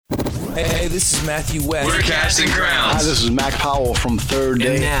Hey, this is Matthew West. We're Casting Crowns. Hi, this is Mac Powell from Third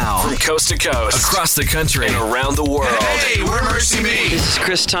Day. And now, from coast to coast, across the country, and around the world. Hey, we're Mercy Me. This is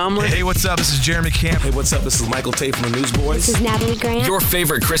Chris Tomlin. Hey, what's up? This is Jeremy Camp. Hey, what's up? This is Michael Tate from the Newsboys. This is Natalie Grant. Your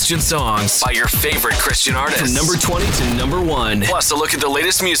favorite Christian songs by your favorite Christian artists. From number 20 to number 1. Plus, a look at the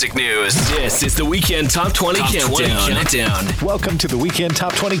latest music news. This is the Weekend Top 20 Countdown. Welcome to the Weekend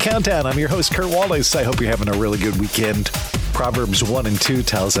Top 20 Countdown. I'm your host, Kurt Wallace. I hope you're having a really good weekend. Proverbs 1 and 2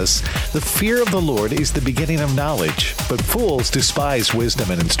 tells us, "The fear of the Lord is the beginning of knowledge, but fools despise wisdom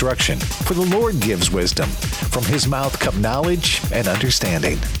and instruction. For the Lord gives wisdom. From his mouth come knowledge and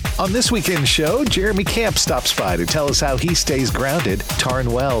understanding." On this weekend show, Jeremy Camp stops by to tell us how he stays grounded. Taryn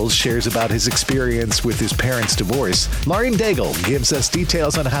Wells shares about his experience with his parents' divorce. Lauren Daigle gives us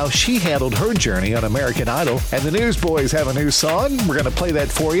details on how she handled her journey on American Idol. And the Newsboys have a new song. We're going to play that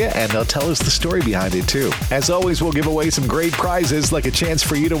for you, and they'll tell us the story behind it, too. As always, we'll give away some great prizes, like a chance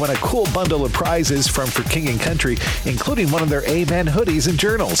for you to win a cool bundle of prizes from For King and Country, including one of their Amen hoodies and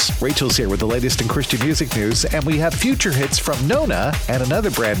journals. Rachel's here with the latest in Christian music news, and we have future hits from Nona and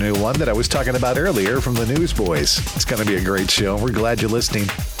another brand new one that I was talking about earlier from the Newsboys. It's going to be a great show. We're glad you're listening.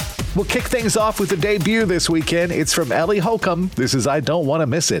 We'll kick things off with a debut this weekend. It's from Ellie Holcomb. This is I Don't Want to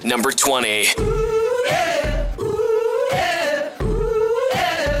Miss It. Number 20.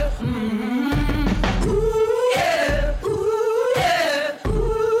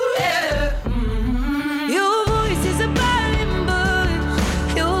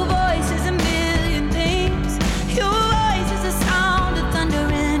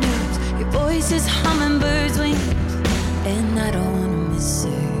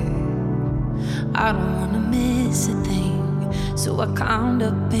 I don't wanna miss a thing, so I climbed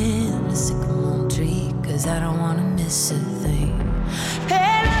up in the sycamore tree, 'cause I don't wanna miss a thing. Hey,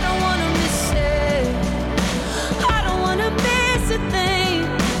 I don't wanna miss it. I don't wanna miss a thing.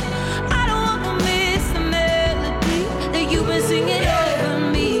 I don't wanna miss the melody that you've been singing over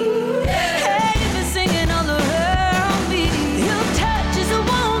me. Hey, you've been singing all around me. Your touch is a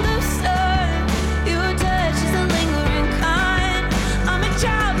wonder, sun. Your touch is a lingering kind. I'm a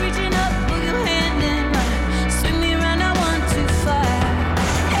child reaching up for your hand.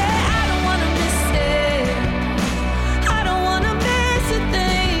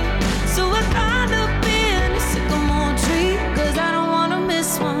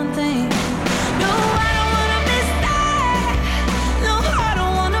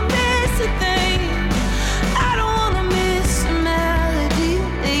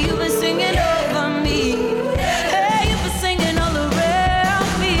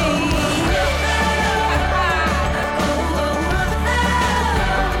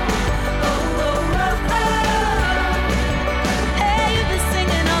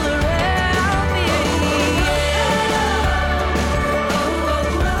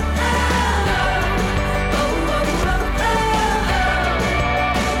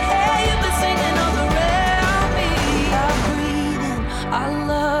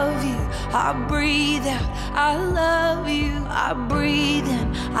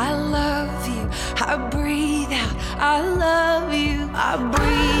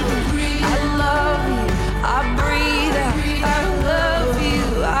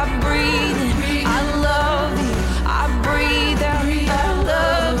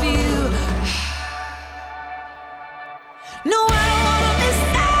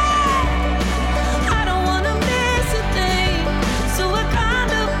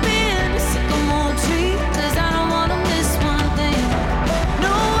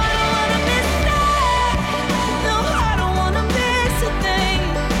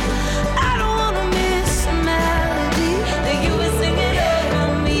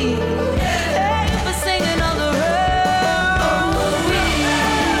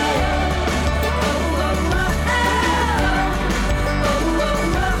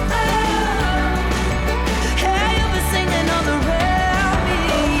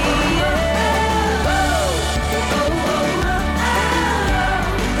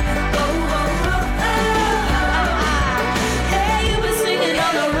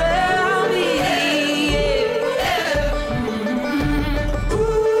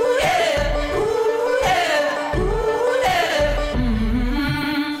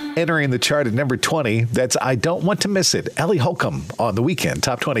 Entering the chart at number 20, that's I Don't Want to Miss It, Ellie Holcomb on the Weekend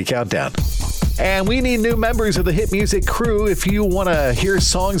Top 20 Countdown. And we need new members of the Hit Music crew. If you want to hear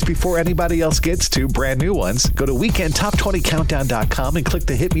songs before anybody else gets to, brand new ones, go to weekendtop20countdown.com and click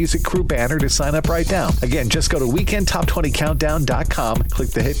the Hit Music crew banner to sign up right now. Again, just go to weekendtop20countdown.com,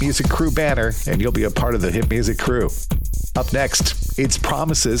 click the Hit Music crew banner, and you'll be a part of the Hit Music crew. Up next, it's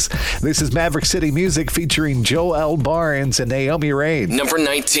Promises. This is Maverick City Music featuring Joel Barnes and Naomi Rain. Number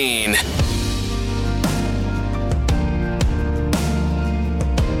 19.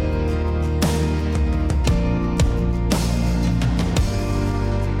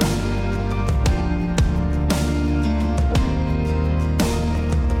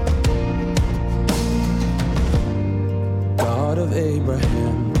 God of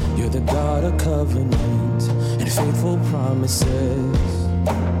Abraham, you're the God of covenant and faithful promises.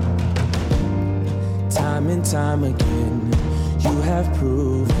 Time and time again, you have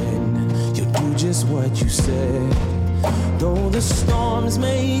proven you'll do just what you said. Though the storms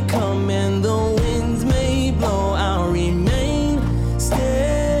may come and the winds may blow, I'll remain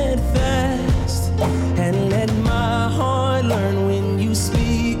steadfast and let my heart learn when you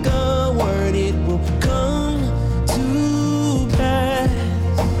speak a word, it will come to pass.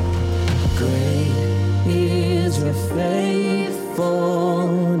 Great is your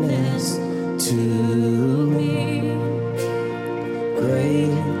faithfulness to me.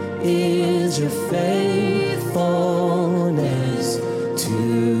 Great is your faithfulness to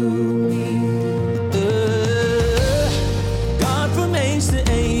me. God from age to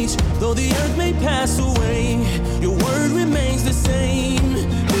age, though the earth may pass away, your word remains the same.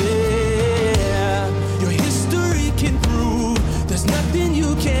 Yeah, your history can prove there's nothing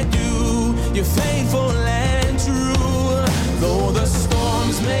you can't do. You're faithful and true. Though the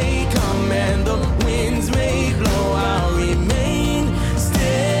storms may come and the winds may blow, I'll remain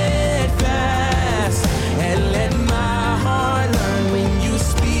steadfast and let my heart learn when you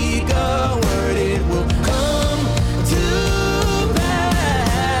speak a word, it will come to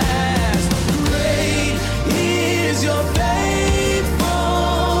pass. Great is your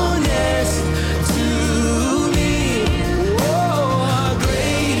faithfulness to me. Oh,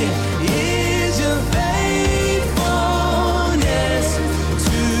 great is your faithfulness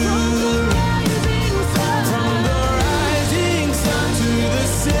to me. From the rising sun to the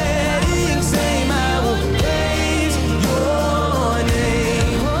setting same, I will praise your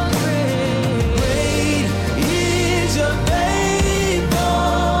name. Great is your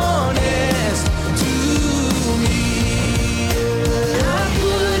faithfulness to me. I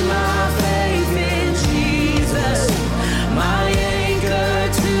put my faith in Jesus, my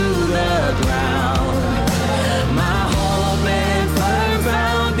anchor to the ground, my hope and firm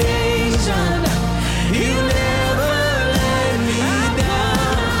foundation. He'll never let me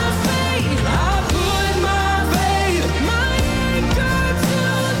down. I put my faith, my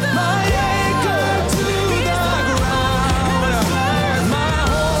anchor to the ground, my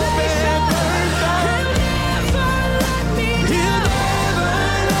hope and firm foundation. He'll never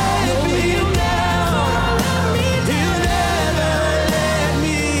let me down. He'll never let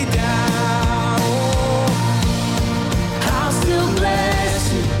me down. I'll still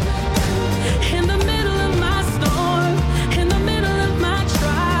bless you in the middle of my storm, in the middle of my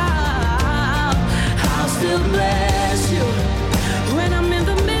trial. I'll still bless you when I'm in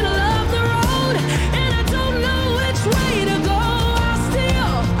the middle of the road and I don't know which way to go.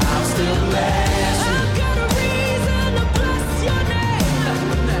 I'll still bless you. I've got a reason to bless your name.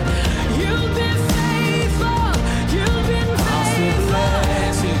 You've been faithful. You've been faithful. I'll still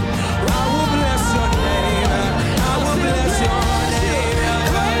bless you. I will bless your name. I will bless your name.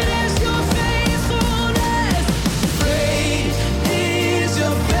 Great is your faithfulness. Great is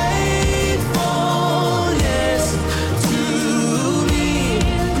your faithfulness to me.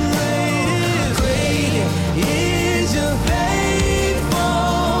 Great is your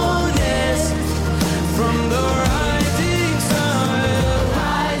faithfulness from the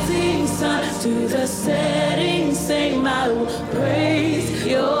rising sun to the setting same. I will praise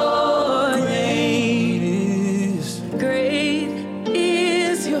your name. Great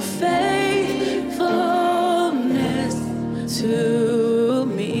is your faithfulness to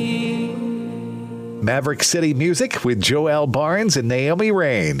me. Maverick City Music with Joel Barnes and Naomi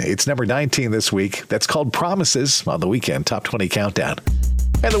Rain. It's number 19 this week. That's called Promises on the Weekend Top 20 Countdown.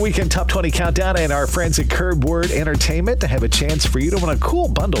 And the Weekend Top 20 Countdown and our friends at Curb Word Entertainment have a chance for you to win a cool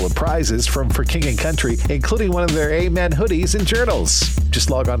bundle of prizes from For King and Country, including one of their Amen hoodies and journals.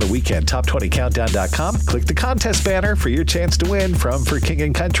 Just log on to weekendtop20countdown.com, click the contest banner for your chance to win from For King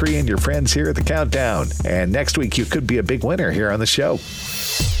and Country and your friends here at the Countdown. And next week, you could be a big winner here on the show.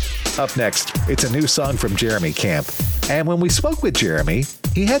 Up next, it's a new song from Jeremy Camp. And when we spoke with Jeremy,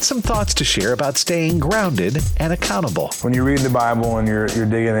 he had some thoughts to share about staying grounded and accountable. When you read the Bible and you're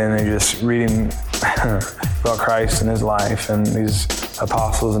digging in and you're just reading about Christ and his life and these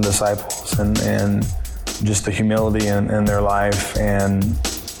apostles and disciples and just the humility in their life, and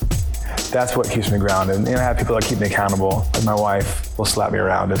that's what keeps me grounded. And I have people that keep me accountable. Like my wife will slap me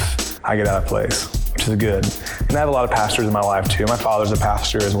around if I get out of place, which is good. And I have a lot of pastors in my life too. My father's a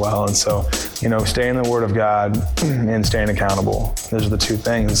pastor as well. And so, staying in the Word of God and staying accountable, those are the two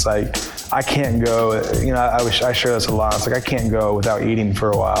things. It's like, I can't go, I share this a lot. It's like, I can't go without eating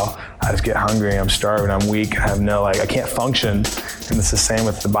for a while. I just get hungry, I'm starving, I'm weak, I can't function. And it's the same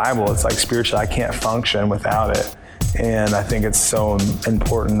with the Bible. It's like spiritually, I can't function without it. And I think it's so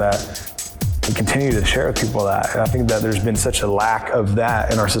important that we continue to share with people that. And I think that there's been such a lack of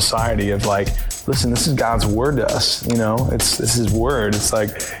that in our society of like, listen, this is God's word to us, it's his word. It's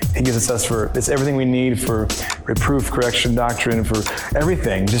like, he gives us it's everything we need for reproof, correction, doctrine, for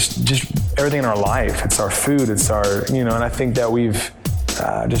everything, just everything in our life. It's our food, it's our, and I think that we've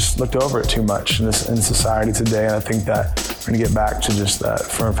just looked over it too much in society today. And I think that we're going to get back to just that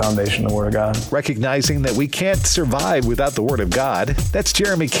firm foundation, the Word of God. Recognizing that we can't survive without the Word of God, that's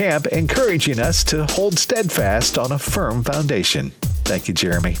Jeremy Camp encouraging us to hold steadfast on a firm foundation. Thank you,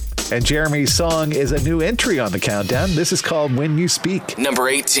 Jeremy. And Jeremy's song is a new entry on the countdown. This is called When You Speak. Number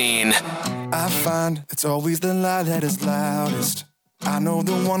 18. I find it's always the lie that is loudest. I know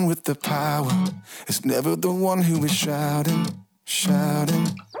the one with the power. It's never the one who is shouting.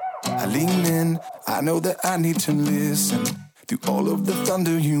 I lean in, I know that I need to listen. Through all of the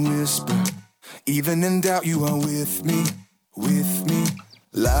thunder you whisper. Even in doubt you are with me.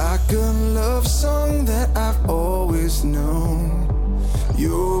 Like a love song that I've always known.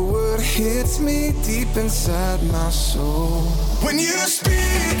 Your word hits me deep inside my soul. When you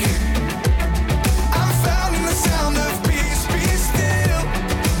speak, I'm found in the sound of peace. Be still.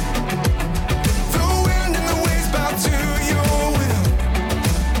 The wind and the waves bow to your will.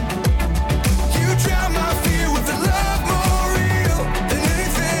 You drown my fear with a love more real than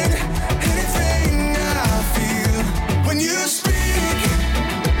anything I feel. When you speak.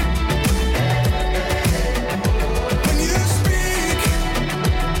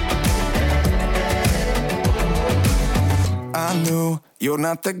 I know you're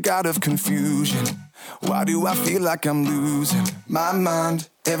not the God of confusion. Why do I feel like I'm losing my mind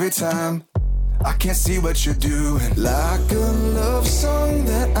every time? I can't see what you're doing. Like a love song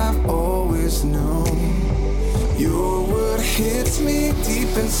that I've always known. Your word hits me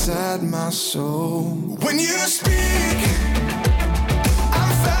deep inside my soul. When you speak,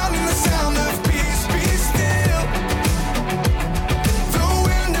 I'm found in the sound of peace. Be still. The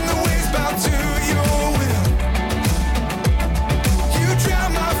wind and the waves bow to your will. You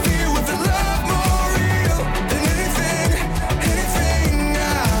drown my fear with a love more real than anything I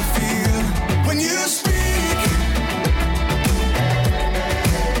feel. When you speak,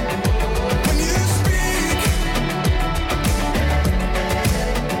 when you speak,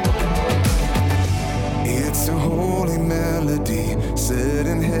 it's a holy melody set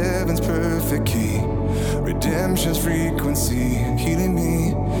in heaven's perfect key. Redemption's frequency, healing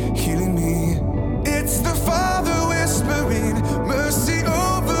me, healing me. It's the Father whispering, mercy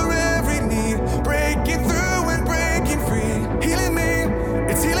over every need, breaking through and breaking free. Healing me,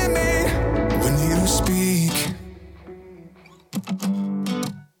 it's healing me. When you speak,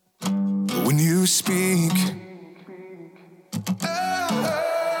 when you speak,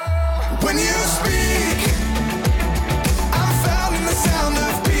 when you speak, I'm found in the sound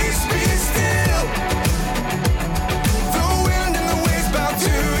of peace. Be still. The wind and the waves bow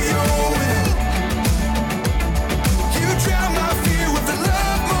to your will. You drown my fear with a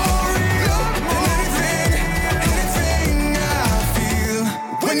love more real than anything I feel.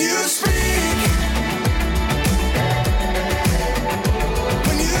 When you speak,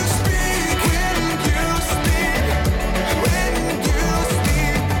 when you speak, when you speak, when you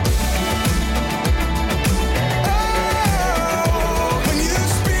speak. Oh, when you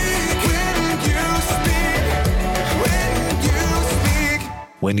speak, when you speak, when you speak.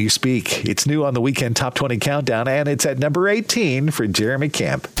 When You Speak. It's new on the Weekend Top 20 Countdown, and it's at number 18 for Jeremy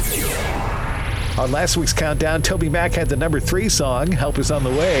Camp. On last week's countdown, Toby Mac had the number 3 song, Help Is On The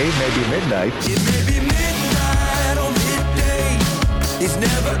Way, Maybe Midnight. It may be midnight or midday. It's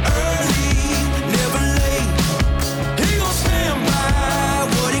never early, never late. He gon' stand by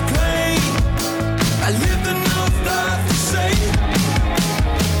what he claimed. I lived enough life to say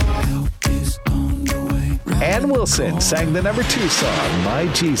help is on the way. Ann Wilson sang the number 2 song, My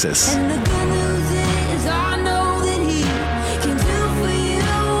Jesus. And the good news is I know that he can do for you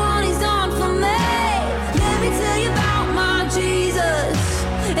what he's done for me. Let me tell you about my Jesus,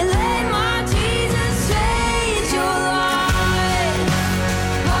 and let my Jesus change your life.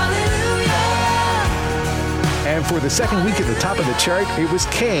 Hallelujah. And for the second week at the top of the chart, it was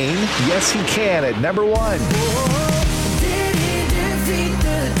Kane, Yes He Can, at number 1. Did he defeat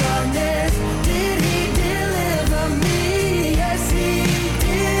the darkness?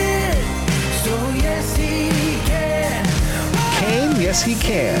 Yes, he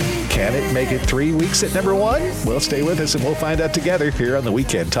can. Can it make it 3 weeks at number 1? Well, stay with us and we'll find out together here on the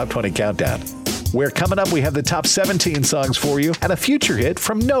Weekend Top 20 Countdown. Where coming up, we have the top 17 songs for you and a future hit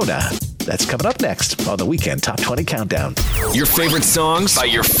from Nona. That's coming up next on the Weekend Top 20 Countdown. Your favorite songs by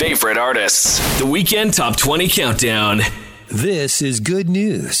your favorite artists. The Weekend Top 20 Countdown. This is good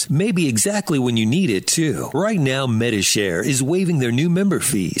news. Maybe exactly when you need it, too. Right now, Medishare is waiving their new member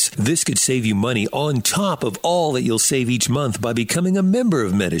fees. This could save you money on top of all that you'll save each month by becoming a member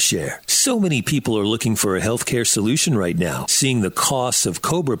of Medishare. So many people are looking for a healthcare solution right now, seeing the costs of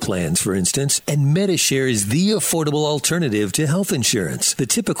COBRA plans, for instance, and Medishare is the affordable alternative to health insurance. The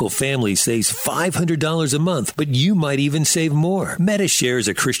typical family saves $500 a month, but you might even save more. Medishare is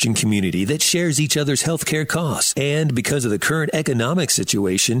a Christian community that shares each other's healthcare costs, and because of the current economic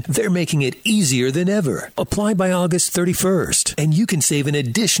situation, they're making it easier than ever. Apply by August 31st, and you can save an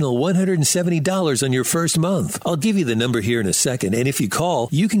additional $170 on your first month. I'll give you the number here in a second, and if you call,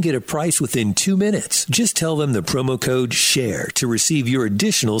 you can get a price within 2 minutes. Just tell them the promo code SHARE to receive your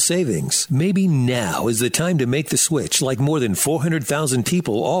additional savings. Maybe now is the time to make the switch like more than 400,000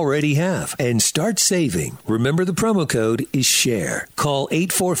 people already have, and start saving. Remember, the promo code is SHARE. Call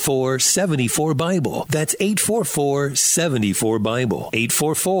 844-74-BIBLE. That's 844-74-BIBLE.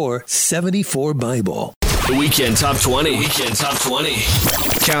 844-74-BIBLE. The Weekend Top 20. Weekend Top 20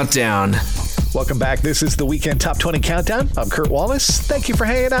 Countdown. Welcome back. This is the Weekend Top 20 Countdown. I'm Kurt Wallace. Thank you for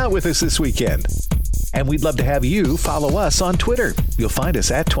hanging out with us this weekend. And we'd love to have you follow us on Twitter. You'll find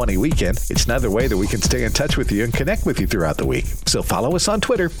us at 20 Weekend. It's another way that we can stay in touch with you and connect with you throughout the week. So follow us on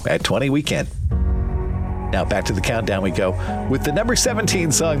Twitter at 20 Weekend. Now back to the countdown we go with the number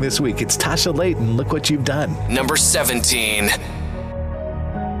 17 song this week. It's Tasha Layton, Look What You've Done. Number 17.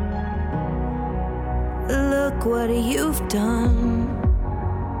 Look what you've done.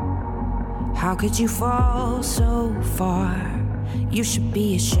 How could you fall so far? You should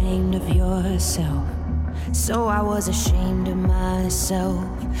be ashamed of yourself. So I was ashamed of myself.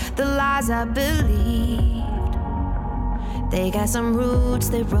 The lies I believed, they got some roots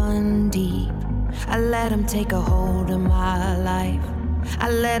that run deep. I let them take a hold of my life. I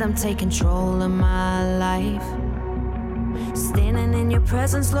let them take control of my life. Standing in your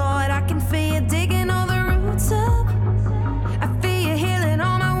presence, Lord, I can feel you digging all the roots up. I feel you healing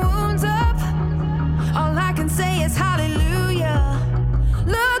all my wounds up. All I can say is hallelujah.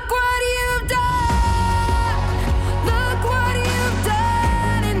 Look what you've done. Look what you've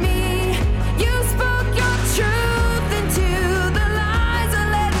done in me. You spoke your truth into the lies I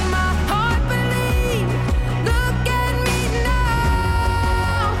let my heart believe. Look at me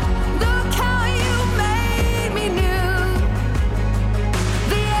now. Look how you made me new.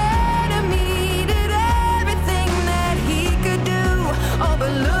 The enemy did everything that he could do. Oh,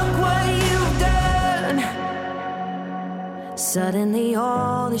 but look what you've done. Suddenly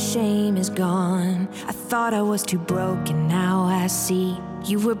all the shame is gone. I thought I was too broken, now I see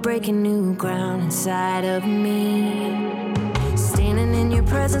you were breaking new ground inside of me. Standing in your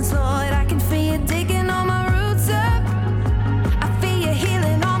presence, Lord, I can feel you digging all my roots up. I feel you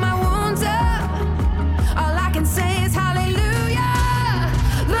healing all my wounds up. All I can say is hallelujah.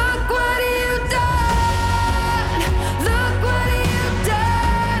 Look what you've done. Look what you've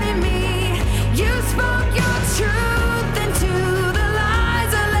done in me. You spoke your truth into the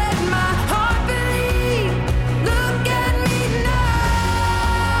lies I let my heart believe. Look at me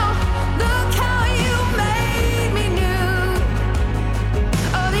now. Look how you made me new.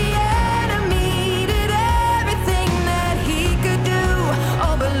 Oh, the enemy did everything that he could do.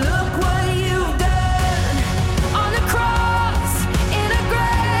 Oh, but look what you've done. On the cross, in a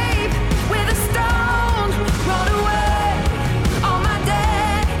grave, with a stone rolled away. All my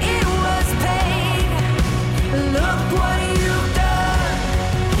debt, it was paid. Look what you've done.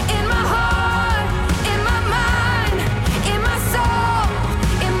 In my heart, in my mind, in my soul,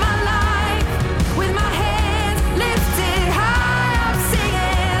 in my life. With my hands lifted high, I'm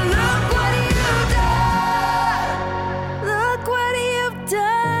singing. Look what you've done. Look what you've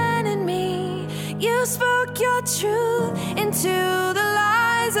done in me. You spoke your truth into the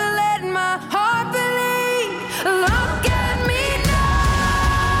lies I let my heart believe. Look at me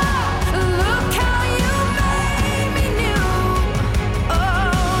now. Look how you made me new.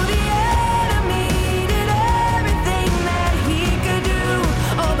 Oh, the enemy did everything that he could do.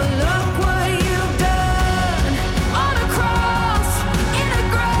 Oh, but look what you've done. On a cross, in a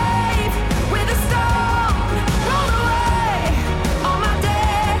grave, with a stone rolled away. All my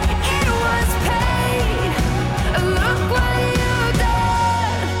debt, it was paid. Look what you've done.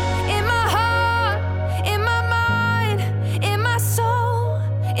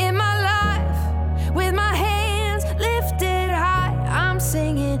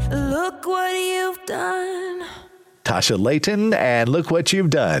 Look what you've done. Tasha Layton, and Look What You've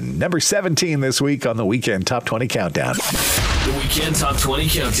Done. Number 17 this week on the Weekend Top 20 Countdown. The Weekend Top 20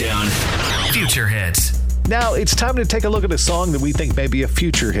 Countdown. Future hits. Now, it's time to take a look at a song that we think may be a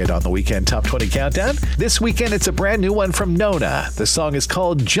future hit on the Weekend Top 20 Countdown. This weekend, it's a brand new one from Nona. The song is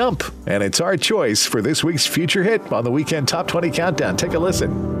called Jump, and it's our choice for this week's future hit on the Weekend Top 20 Countdown. Take a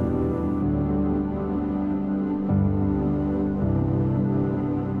listen.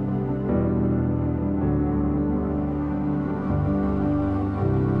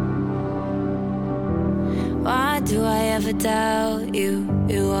 Why do I ever doubt you?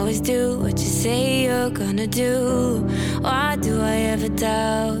 You always do what you say you're gonna do. Why do I ever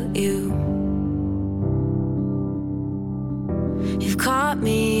doubt you? You've caught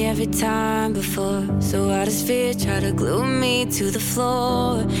me every time before, so why does fear try to glue me to the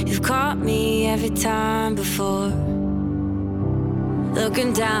floor? You've caught me every time before.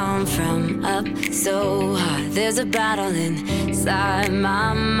 Looking down from up so high, there's a battle inside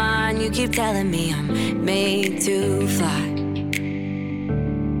my mind. You keep telling me I'm made to fly.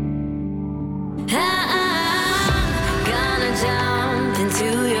 I'm gonna jump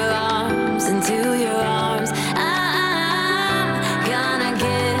into your arms, into your arms. I'm gonna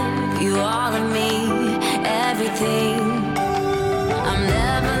give you all of me, everything. I'm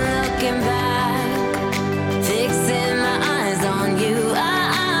never looking back, fixing my eyes on you.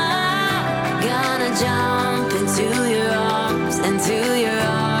 I'm gonna jump into your arms, into your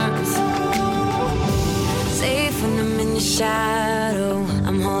arms. Safe when I'm in your shadow,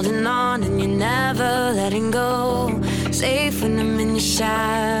 I'm holding on and you're never letting go. Safe when I'm in your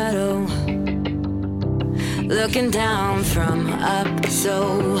shadow, looking down from up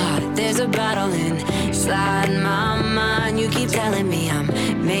so high. There's a battle inside my mind. You keep telling me I'm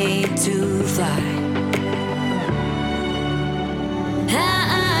made to fly. I'm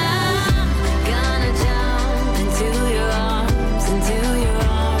gonna jump into your arms, into your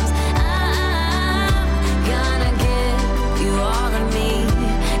arms. I'm gonna give you all of me,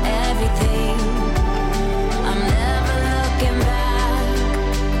 everything. I'm never looking back,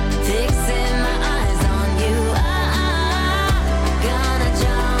 fixing my eyes on you. I'm gonna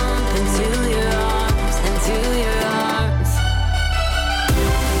jump into your arms, into your arms.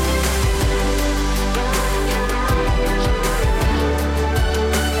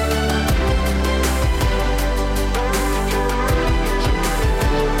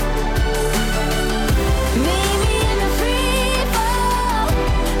 Meet me in the free fall.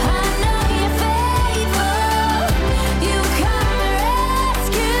 I know you're faithful. You come and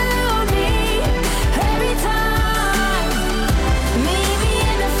rescue me every time. Meet me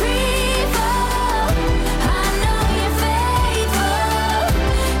in the free fall. I know you're faithful.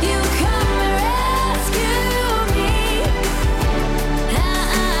 You come and rescue me.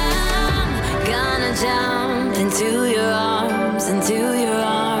 I'm gonna jump into your arms, into your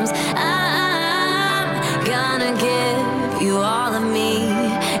arms. I'm gonna give you all of me,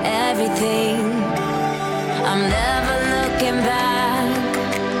 everything. I'm never looking back,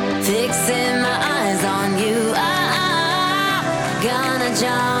 fixing my eyes on you. I'm gonna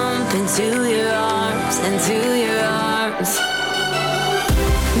jump into your arms, into your arms.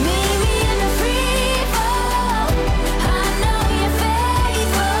 Meet me in the free fall. I know you're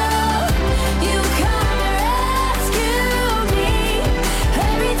faithful. You come and rescue me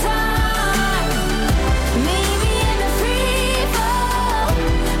every time. Meet me in the free fall.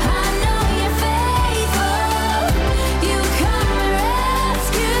 I know you're faithful. You come and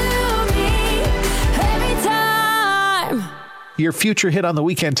rescue me every time. Your future hit on the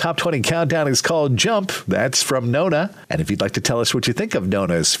Weekend Top 20 Countdown is called Jump. That's from Nona. And if you'd like to tell us what you think of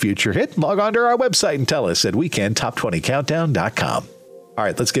Nona's future hit, log on to our website and tell us at weekendtop20countdown.com. All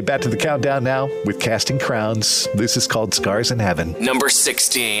right, let's get back to the countdown now with Casting Crowns. This is called Scars in Heaven. Number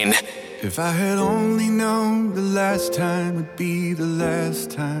 16. If I had only known the last time would be the last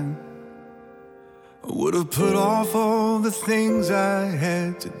time, I would have put off all the things I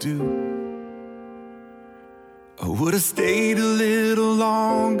had to do. I would have stayed a little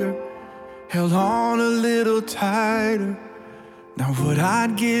longer, held on a little tighter. Now what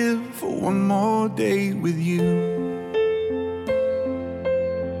I'd give for one more day with you.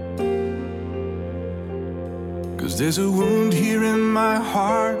 Cause there's a wound here in my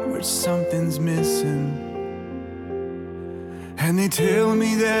heart where something's missing, and they tell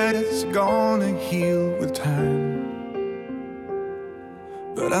me that it's gonna heal with time.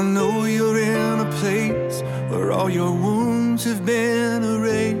 But I know you're in a place where all your wounds have been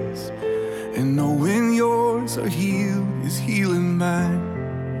erased, and knowing yours are healed is healing mine.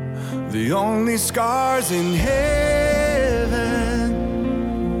 The only scars in heaven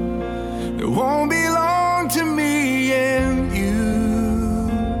won't belong to me and you.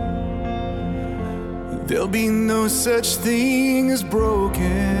 There'll be no such thing as broken,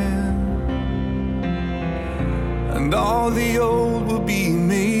 and all the old will be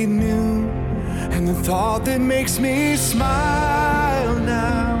made new. And the thought that makes me smile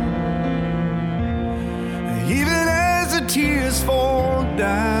now, even as the tears fall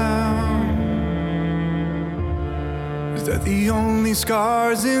down, is that the only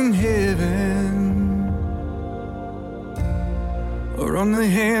scars in heaven are on the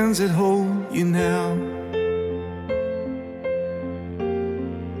hands that hold you now.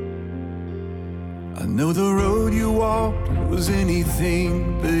 I know the road you walked was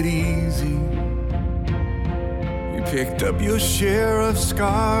anything but easy. You picked up your share of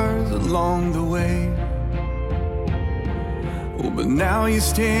scars along the way. Oh, but now you're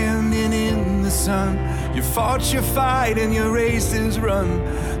standing in the sun. You fought your fight and your race is run.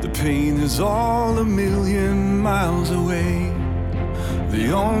 The pain is all 1,000,000 miles away.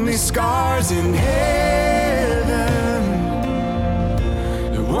 The only scars in heaven,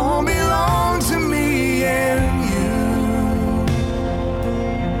 it won't belong to me and you.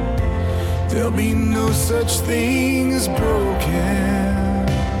 There'll be no such thing as broken,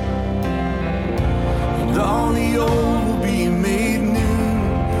 and all the old will be made new.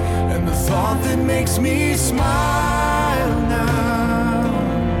 And the thought that makes me smile now,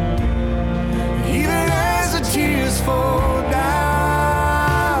 even as the tears fall down,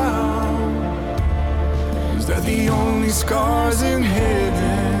 is that the only scars in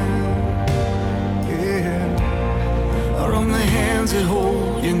heaven, yeah, are on the hands that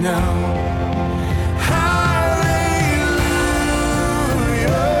hold you now.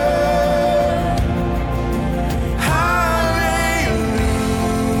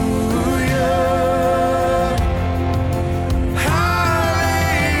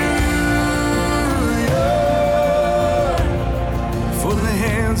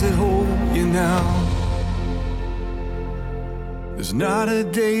 There's not a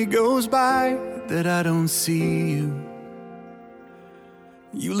day goes by that I don't see you.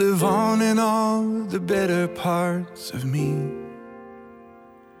 You live on in all the better parts of me,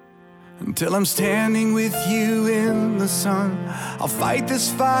 until I'm standing with you in the sun. I'll fight this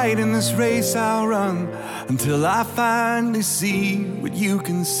fight and this race I'll run, until I finally see what you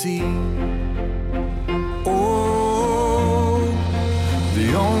can see. Oh,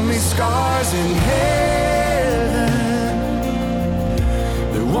 the only scars in heaven,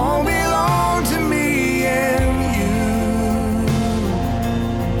 they won't belong to me and you.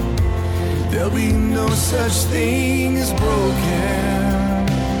 There'll be no such thing as broken,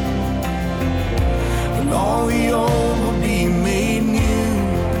 and all the old will be made new.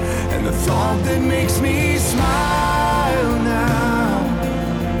 And the thought that makes me smile now,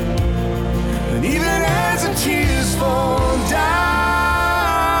 and even as the tears fall down,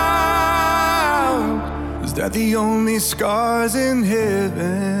 is that the only scars in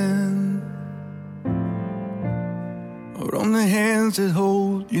heaven are on the hands that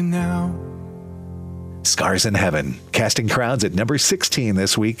hold you now. Scars in Heaven, casting crowns at number 16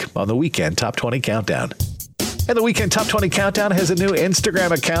 this week on the Weekend Top 20 Countdown. And the Weekend Top 20 Countdown has a new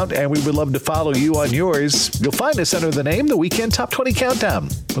Instagram account, and we would love to follow you on yours. You'll find us under the name The Weekend Top 20 Countdown.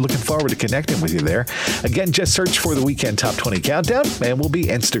 We're looking forward to connecting with you there. Again, just search for The Weekend Top 20 Countdown, and we'll be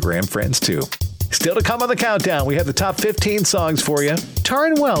Instagram friends too. Still to come on the countdown, we have the top 15 songs for you.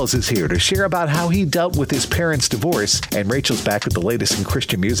 Taryn Wells is here to share about how he dealt with his parents' divorce, and Rachel's back with the latest in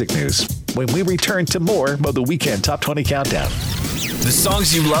Christian music news when we return to more of the Weekend Top 20 Countdown. The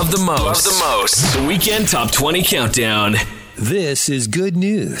songs you love the most. The Weekend Top 20 Countdown. This is good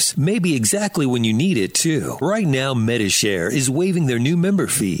news. Maybe exactly when you need it, too. Right now, Medishare is waiving their new member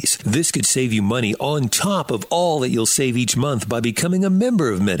fees. This could save you money on top of all that you'll save each month by becoming a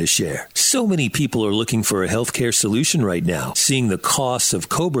member of Medishare. So many people are looking for a healthcare solution right now, seeing the costs of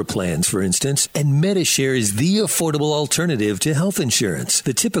COBRA plans, for instance, and Medishare is the affordable alternative to health insurance.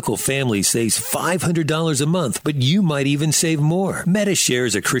 The typical family saves $500 a month, but you might even save more. Medishare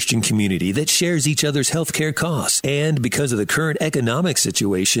is a Christian community that shares each other's healthcare costs, and because of the current economic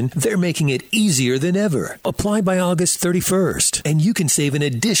situation, they're making it easier than ever. Apply by August 31st, and you can save an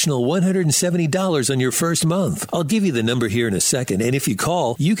additional $170 on your first month. I'll give you the number here in a second, and if you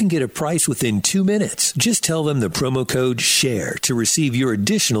call, you can get a price within 2 minutes. Just tell them the promo code SHARE to receive your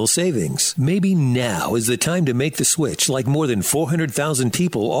additional savings. Maybe now is the time to make the switch, like more than 400,000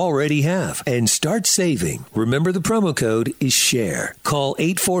 people already have, and start saving. Remember, the promo code is SHARE. Call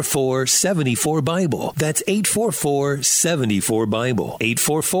 844-74-BIBLE. That's 844-74-BIBLE. 844-74-BIBLE.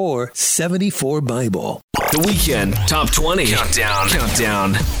 844-74-BIBLE. The Weekend Top 20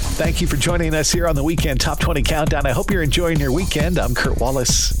 Countdown. Thank you for joining us here on the Weekend Top 20 Countdown. I hope you're enjoying your weekend. I'm Kurt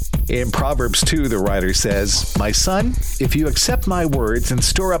Wallace. In Proverbs 2, the writer says, "My son, if you accept my words and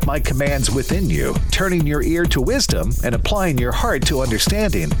store up my commands within you, turning your ear to wisdom and applying your heart to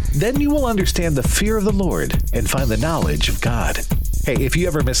understanding, then you will understand the fear of the Lord and find the knowledge of God." Hey, if you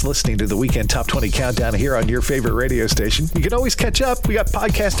ever miss listening to the Weekend Top 20 Countdown here on your favorite radio station, you can always catch up. We got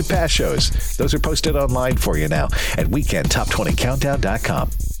podcasts of past shows. Those are posted online for you now at weekendtop20countdown.com.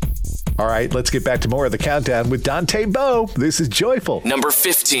 All right, let's get back to more of the countdown with Dante Bowe. This is Joyful. Number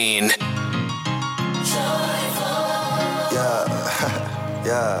 15.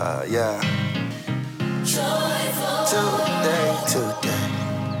 Yeah.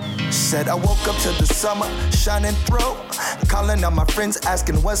 Today. Said I woke up to the summer shining through. Calling on my friends,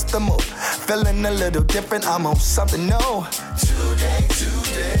 asking what's the move. Feeling a little different, I'm on something new. Today.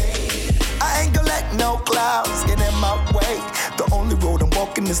 I ain't gonna let no clouds get in my way. The only road I'm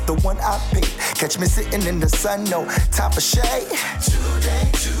walking is the one I pick. Catch me sitting in the sun, no time for shade. Today.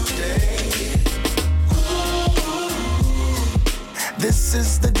 This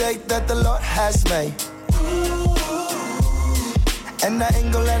is the day that the Lord has made. And I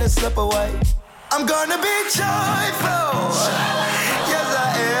ain't gonna let it slip away. I'm gonna be joyful. Yes,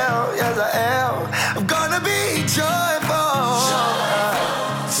 I am. I'm gonna be joyful.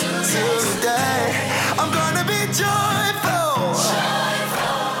 Today. I'm gonna be joyful.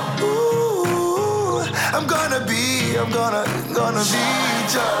 Ooh, I'm gonna be joyful.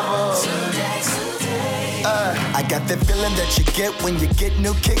 I got that feeling that you get when you get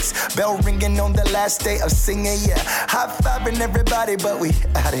new kicks. Bell ringing on the last day of singing, yeah. High-fiving everybody, but we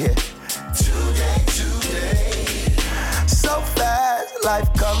out of here. Today. So fast,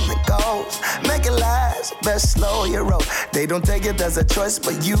 life comes and goes. Make it last, best slow your roll. They don't take it as a choice,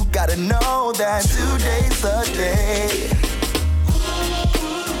 but you gotta know that today's the day.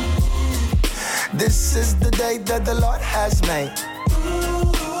 This is the day that the Lord has made.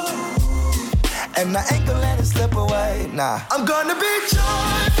 And I ain't gonna let it slip away, nah. I'm gonna be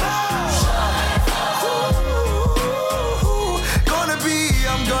joyful. Ooh,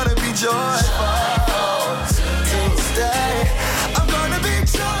 I'm gonna be joyful. Tuesday, I'm gonna be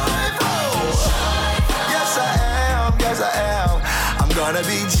joyful. Yes, I am. I'm gonna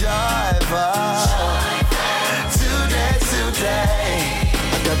be joyful. Today.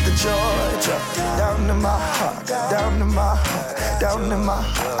 I got the joy down in my heart, down in my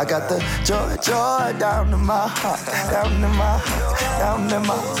heart. I got the joy down in my heart, down in my heart.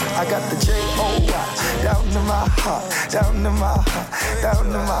 I got the J-O-Y down in my heart, down in my heart.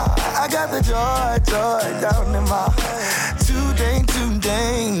 I got the joy down in my heart. Today.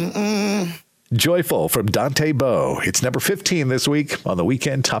 Joyful from Dante Bowe. It's number 15 this week on the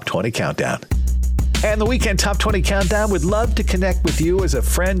Weekend Top 20 Countdown. And the Weekend Top 20 Countdown would love to connect with you as a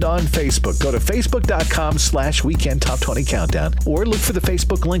friend on Facebook. Go to facebook.com/Weekend Top 20 Countdown or look for the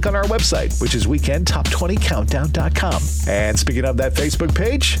Facebook link on our website, which is weekendtop20countdown.com. And speaking of that Facebook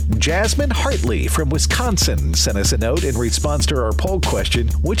page, Jasmine Hartley from Wisconsin sent us a note in response to our poll question,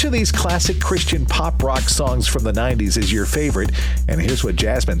 which of these classic Christian pop rock songs from the 90s is your favorite? And here's what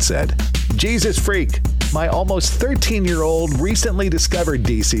Jasmine said. Jesus Freak. My almost 13-year-old recently discovered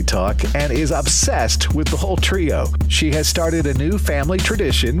DC Talk and is obsessed with the whole trio. She has started a new family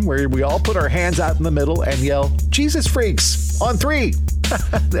tradition where we all put our hands out in the middle and yell, Jesus Freaks, on 3.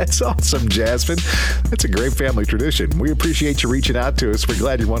 That's awesome, Jasmine. That's a great family tradition. We appreciate you reaching out to us. We're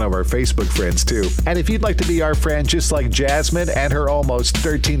glad you're one of our Facebook friends, too. And if you'd like to be our friend, just like Jasmine and her almost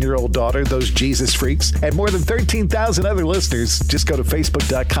 13-year-old daughter, those Jesus Freaks, and more than 13,000 other listeners, just go to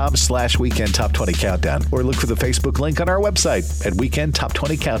facebook.com/Weekend Top 20 Countdown or look for the Facebook link on our website at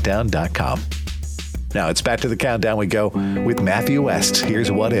weekendtop20countdown.com. Now it's back to the countdown we go with Matthew West. Here's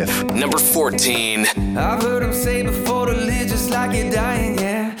What If. Number 14. I've heard him say before to live just like you're dying,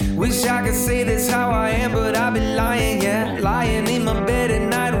 yeah. Wish I could say that's how I am, but I've been lying, yeah. Lying in my bed at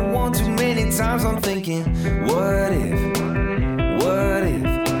night one too many times I'm thinking, what if?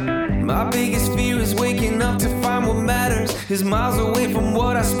 My biggest fear is waking up to find what matters is miles away from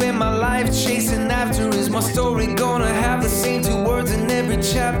what I spend my life chasing after. Is my story gonna have the same 2 words in every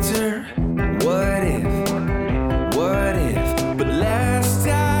chapter? What if? But last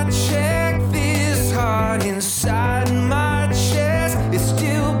I checked, this heart inside my chest is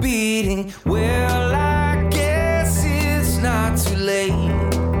still beating. Well, I guess it's not too late.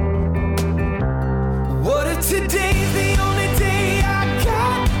 What if today's the only day I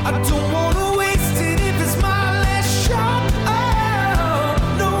got? I don't wanna waste it if it's my last shot. Oh,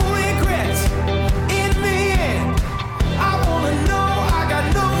 no regrets. In the end, I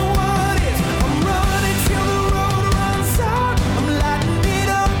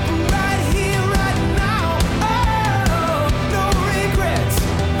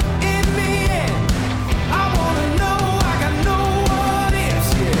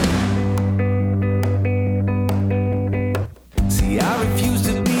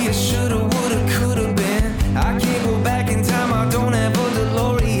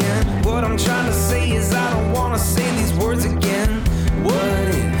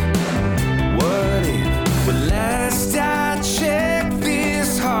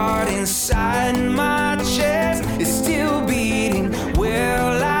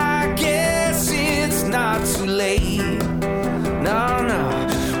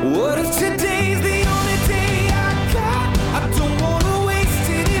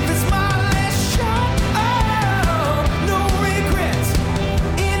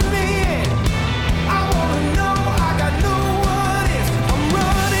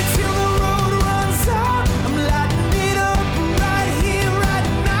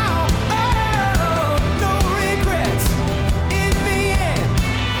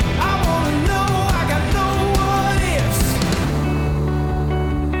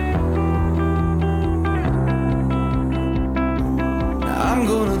I'm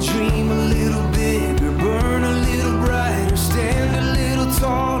gonna dream a little bigger, burn a little brighter, stand a little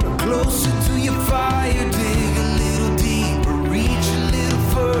taller, closer to your fire, dig a little deeper, reach a little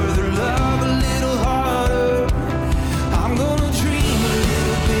further, love a little harder. I'm gonna dream a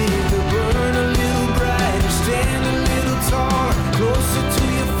little bigger, burn a little brighter, stand a little taller, closer to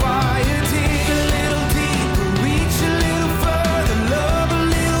your fire, dig a little deeper, reach a little further, love a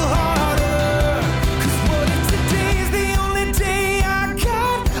little harder. 'Cause what if today's the only day I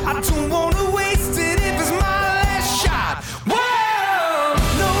got? I don't wanna waste it if it's my last shot. Whoa,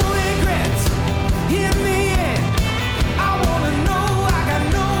 no regrets in the end. I wanna know I got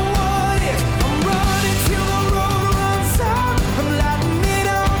no what if. I'm running till the road runs out. I'm lighting it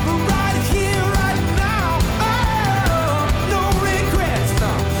up right here, right now. Oh, no regrets,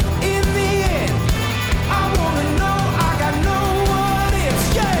 no. In the end, I wanna know I got no what ifs.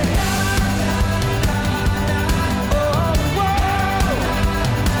 Yeah. Oh, whoa.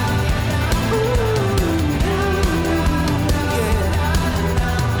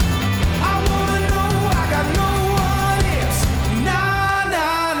 I wanna know I got no what ifs. Nah,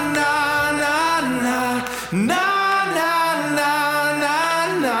 nah, nah, nah, nah. Nah, nah, nah,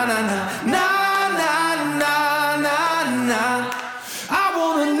 nah, nah, nah, nah. Nah, nah, nah, nah, nah. I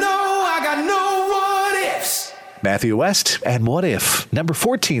wanna know I got no what ifs. Matthew West and What If? Number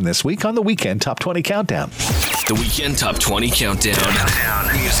 14 this week on the Weekend Top 20 Countdown. The Weekend Top 20 Countdown.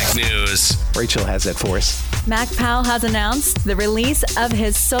 Music news. Rachel has that for us. Mac Powell has announced the release of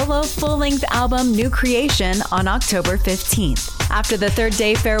his solo full-length album New Creation on October 15th. After the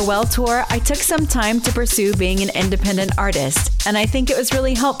third-day farewell tour, I took some time to pursue being an independent artist, and I think it was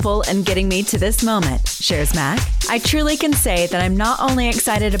really helpful in getting me to this moment, shares Mac. I truly can say that I'm not only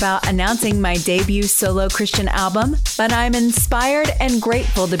excited about announcing my debut solo Christian album, but I'm inspired and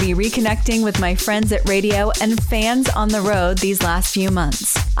grateful to be reconnecting with my friends at radio and fans on the road these last few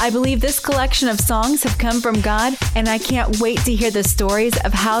months. I believe this collection of songs have come from God, and I can't wait to hear the stories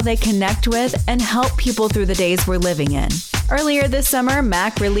of how they connect with and help people through the days we're living in. Earlier this summer,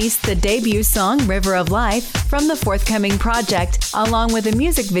 Mac released the debut song River of Life from the forthcoming project, along with a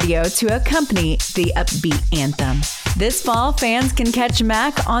music video to accompany the upbeat anthem. This fall, fans can catch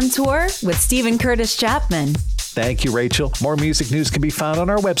Mac on tour with Stephen Curtis Chapman. Thank you, Rachel. More music news can be found on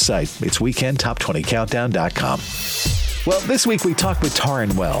our website. It's weekendtop20countdown.com. Well, this week we talked with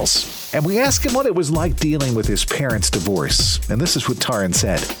Taryn Wells, and we asked him what it was like dealing with his parents' divorce. And this is what Taryn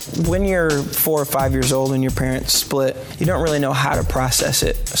said. When you're 4 or 5 years old and your parents split, you don't really know how to process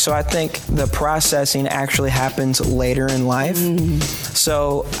it. So I think the processing actually happens later in life.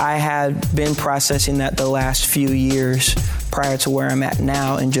 So I had been processing that the last few years prior to where I'm at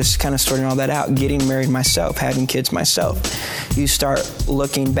now, and just kind of sorting all that out, getting married myself, having kids myself. You start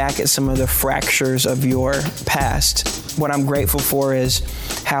looking back at some of the fractures of your past. What I'm grateful for is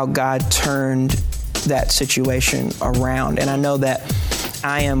how God turned that situation around. And I know that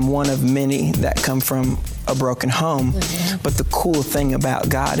I am one of many that come from a broken home. But the cool thing about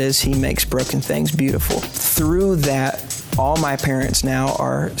God is He makes broken things beautiful. Through that, all my parents now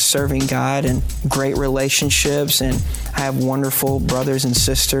are serving God and great relationships, and I have wonderful brothers and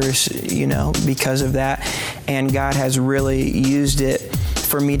sisters, because of that. And God has really used it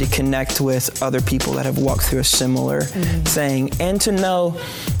for me to connect with other people that have walked through a similar thing, and to know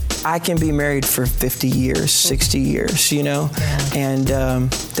I can be married for 50 years, 60 years, and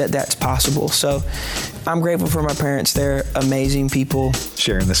that's possible. So I'm grateful for my parents. They're amazing people.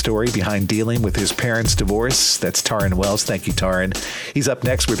 Sharing the story behind dealing with his parents' divorce. That's Taryn Wells. Thank you, Taryn. He's up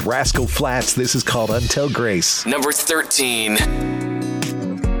next with Rascal Flatts. This is called Until Grace. Number 13.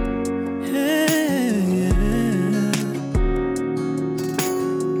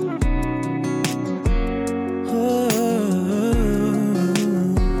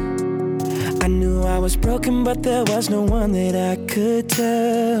 I knew I was broken, but there was no one that I could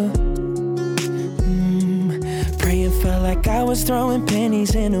tell. Praying felt like I was throwing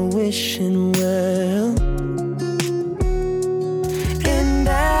pennies in a wishing well. And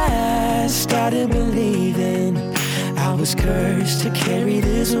I started believing I was cursed to carry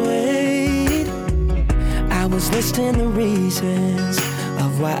this weight. I was listing the reasons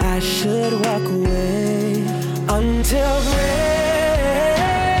of why I should walk away. Until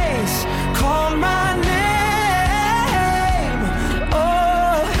grace called my name.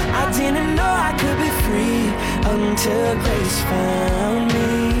 Oh, I didn't know I could be free until grace found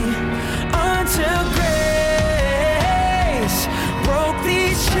me. Until grace broke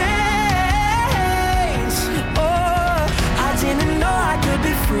these chains. Oh, I didn't know I could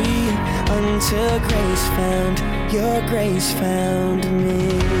be free until grace found, your grace found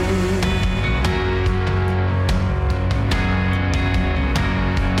me.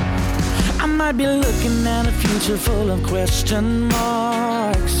 might be looking at a future full of question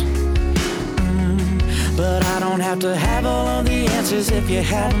marks. But I don't have to have all of the answers if you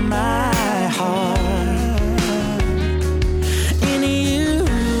have my heart. In you,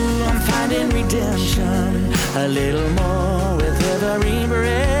 I'm finding redemption, a little more with every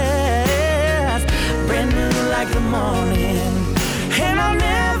breath. Brand new like the morning, and I'll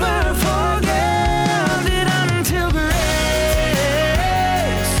never forget it until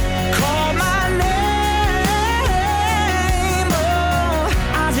grace called my name. Oh,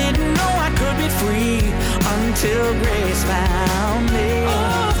 I didn't know I could be free until grace found me.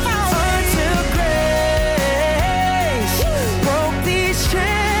 Until grace broke these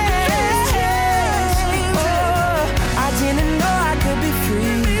chains. Oh, I didn't know I could be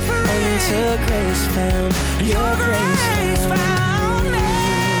free until grace found your grace found me.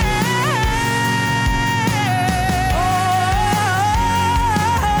 Oh,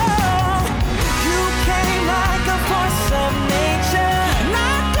 you came like a force of nature,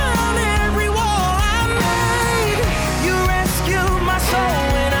 knocked down every wall I made. You rescued my soul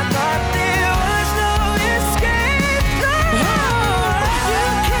when I thought there was no escape. You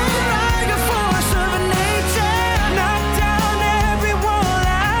came like a force of nature, knocked down every wall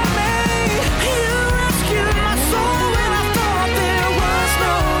I made. You rescued my soul when I thought there was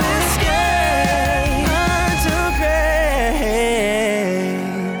no escape. Until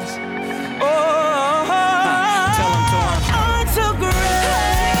grace. Oh, tell him, until grace.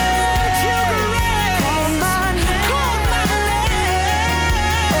 Call my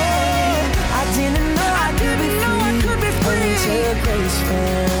name. I didn't know I could be free until grace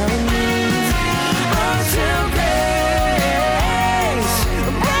found me. Until grace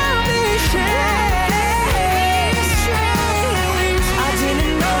brought me chains. I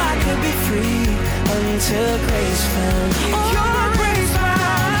didn't know I could be free until grace found me. Your grace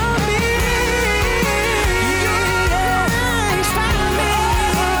found me. Your grace found me.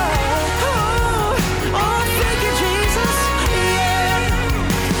 Oh, thank you, Jesus. Yeah.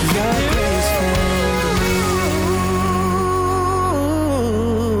 Your grace found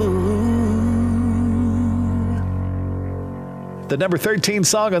The number 13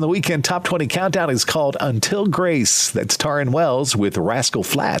 song on the Weekend Top 20 Countdown is called Until Grace. That's Taryn Wells with Rascal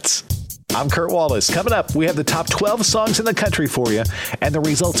Flatts. I'm Kurt Wallace. Coming up, we have the top 12 songs in the country for you and the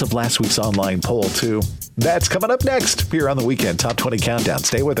results of last week's online poll, too. That's coming up next here on the Weekend Top 20 Countdown.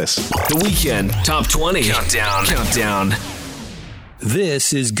 Stay with us. The Weekend Top 20 Countdown.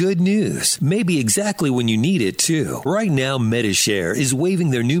 This is good news. Maybe exactly when you need it, too. Right now, Medishare is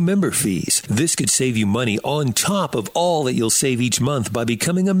waiving their new member fees. This could save you money on top of all that you'll save each month by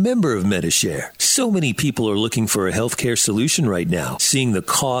becoming a member of Medishare. So many people are looking for a healthcare solution right now, seeing the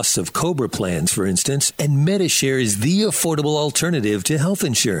costs of COBRA plans, for instance, and Medishare is the affordable alternative to health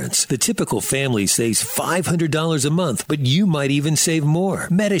insurance. The typical family saves $500 a month, but you might even save more.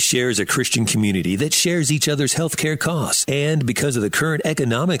 Medishare is a Christian community that shares each other's healthcare costs, and because of the current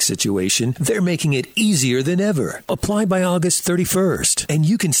economic situation, they're making it easier than ever. Apply by August 31st, and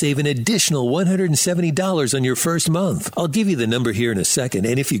you can save an additional $170 on your first month. I'll give you the number here in a second,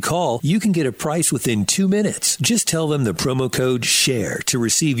 and if you call, you can get a price within 2 minutes. Just tell them the promo code SHARE to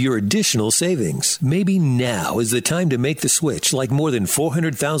receive your additional savings. Maybe now is the time to make the switch like more than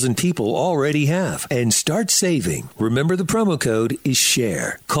 400,000 people already have, and start saving. Remember, the promo code is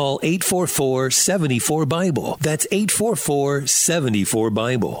SHARE. Call 844-74-BIBLE. That's 844-74-BIBLE. 844-74-BIBLE.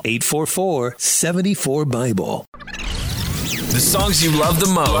 The songs you love the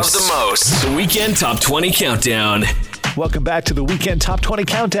most. The Weekend Top 20 Countdown. Welcome back to the Weekend Top 20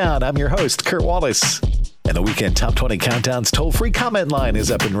 Countdown. I'm your host, Kurt Wallace. And the Weekend Top 20 Countdown's toll-free comment line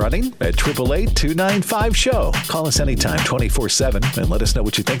is up and running at 888-295-SHOW. Call us anytime, 24/7, and let us know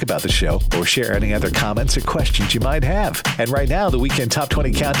what you think about the show or share any other comments or questions you might have. And right now, the Weekend Top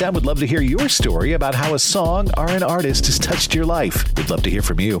 20 Countdown would love to hear your story about how a song or an artist has touched your life. We'd love to hear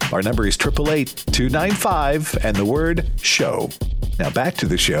from you. Our number is 888-295 and the word SHOW. Now back to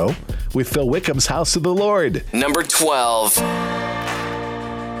the show with Phil Wickham's House of the Lord. Number 12.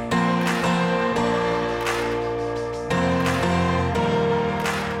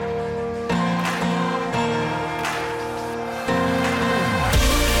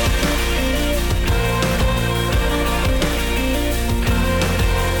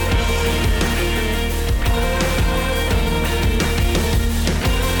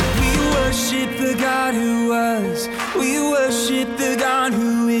 God who was, we worship the God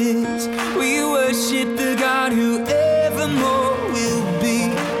who is, we worship the God who evermore will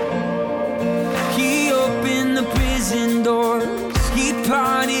be. He opened the prison doors, he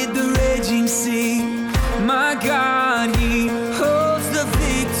parted the raging sea. My God, he holds the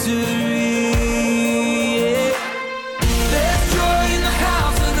victory.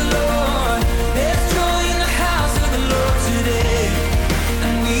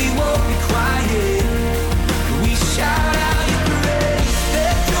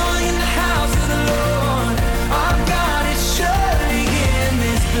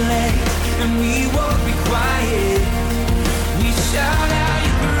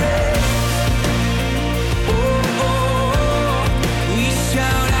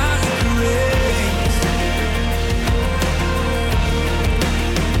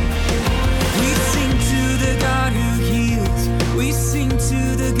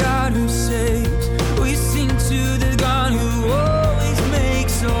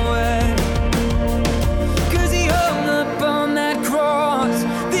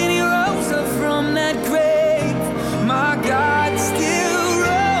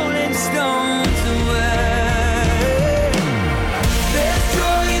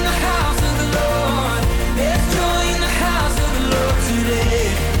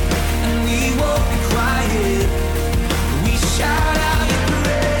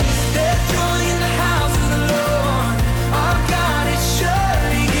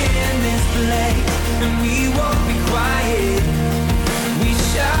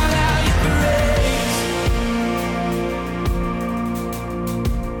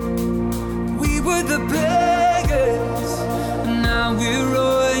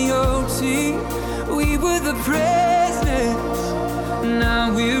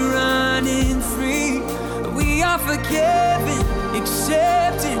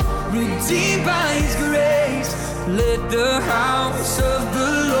 redeemed by His grace. Let the house of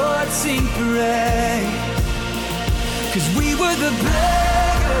the Lord sing praise. 'Cause we were the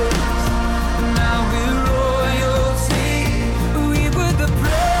beggars, now we're royalty. We were the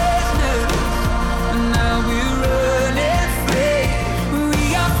prisoners, now we're running free. We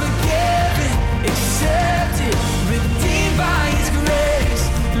are forgiven, accepted, redeemed by His grace.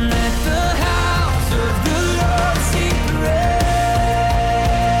 Let the house of the Lord sing praise.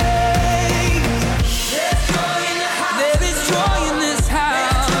 There's joy in the house. There is joy in this house.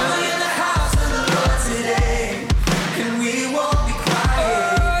 There's joy in the house of the Lord today. And we won't be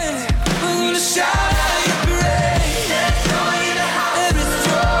quiet. We're gonna shout out your praise. There's joy in the house. There is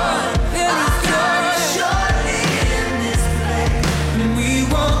joy. There is joy. Surely in this place. And we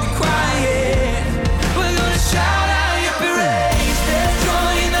won't be quiet. We're gonna shout out your praise. There's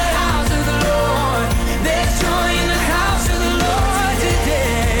joy in the house of the Lord. There's joy in the house of the Lord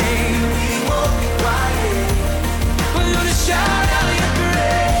today. We won't be quiet. We're gonna shout out your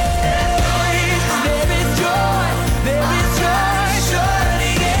praise. There's joy. There is joy. There is joy.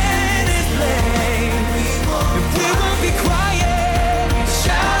 Surely in this place. And we won't be quiet.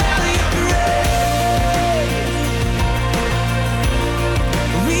 Shout out your praise.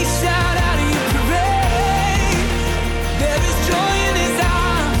 We shout out your praise. There is joy in this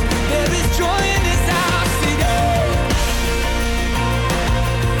house. There is joy in this house today.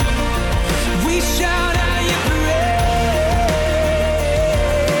 We shout out your praise.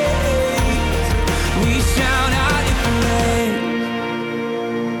 We shout out your praise.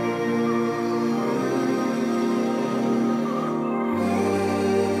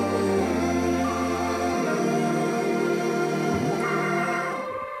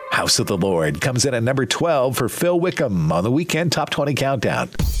 House of the Lord comes in at number 12 for Phil Wickham on the Weekend Top 20 Countdown.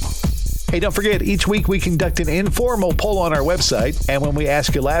 Hey, don't forget, each week we conduct an informal poll on our website. And when we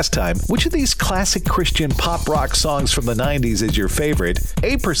asked you last time, which of these classic Christian pop rock songs from the 90s is your favorite,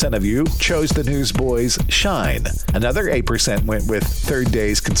 8% of you chose the Newsboys' Shine. Another 8% went with Third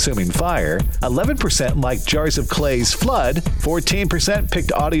Day's Consuming Fire. 11% liked Jars of Clay's Flood. 14%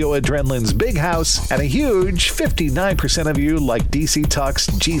 picked Audio Adrenaline's Big House. And a huge 59% of you liked DC Talk's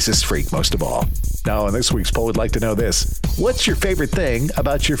Jesus Freak most of all. Now, in this week's poll, we'd like to know this. What's your favorite thing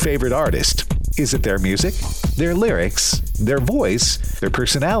about your favorite artist? Is it their music, their lyrics, their voice, their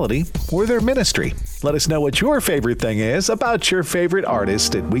personality, or their ministry? Let us know what your favorite thing is about your favorite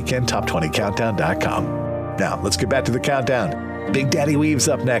artist at weekendtop20countdown.com. Now, let's get back to the countdown. Big Daddy Weave's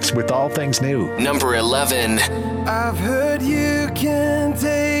up next with All Things New. Number 11. I've heard you can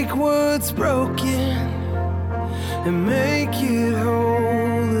take what's broken and make it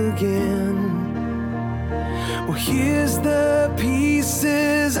whole again. Well, here's the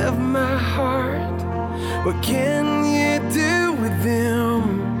pieces of my heart. What can you do with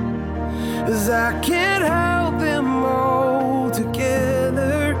them? 'Cause I can't hold them all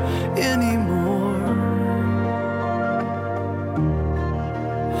together anymore.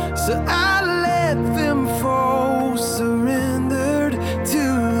 So I let them fall, surrendered to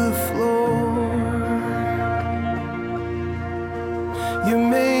the floor. You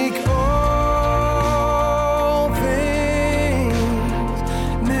make all things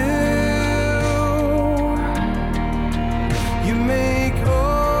new. You make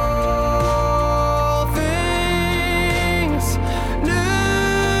all things new.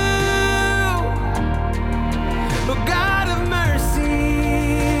 Oh, God of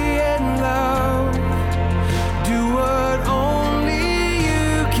mercy and love, do what only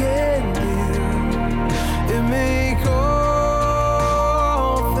you can do and make all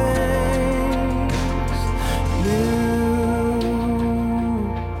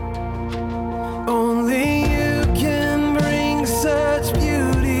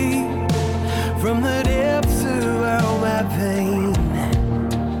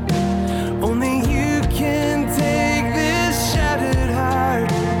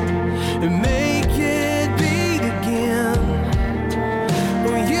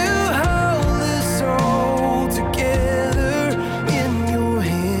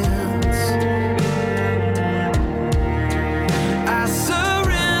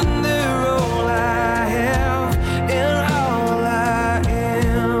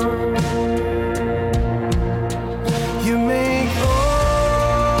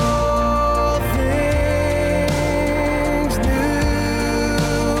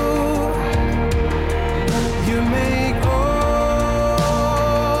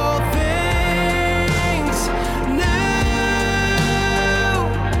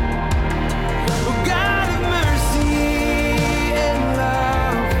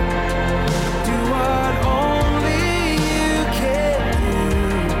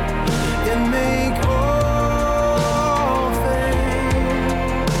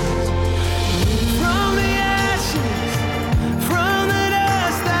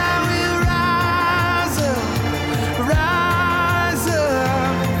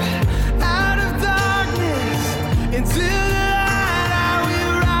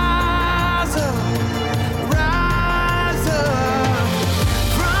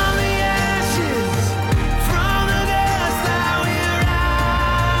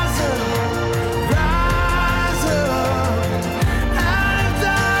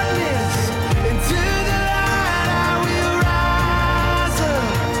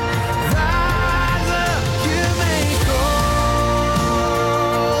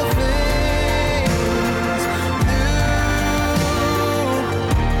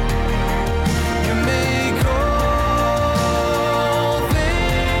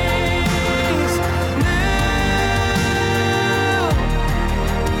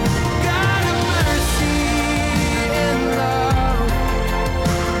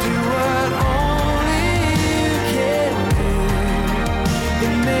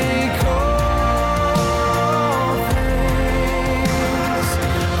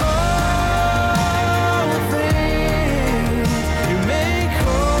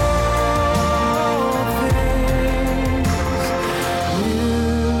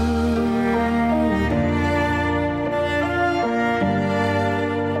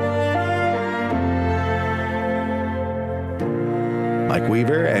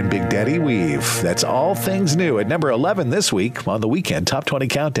Weaver and Big Daddy Weave. That's all things new at number 11 this week on the Weekend Top 20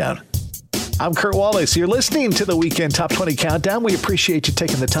 Countdown. I'm Kurt Wallace. You're listening to the Weekend Top 20 Countdown. We appreciate you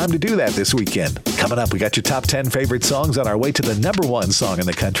taking the time to do that this weekend. Coming up, we got your top 10 favorite songs on our way to the number one song in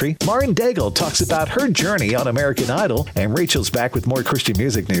the country. Lauren Daigle talks about her journey on American Idol, and Rachel's back with more Christian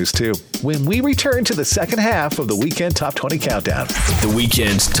music news, too. When we return to the second half of the Weekend Top 20 Countdown. The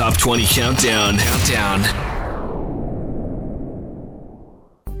Weekend Top 20 Countdown.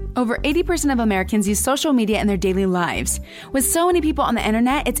 Over 80% of Americans use social media in their daily lives. With so many people on the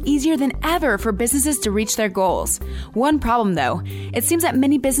internet, it's easier than ever for businesses to reach their goals. One problem, though, it seems that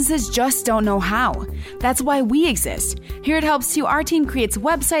many businesses just don't know how. That's why we exist. Here at Helps 2, our team creates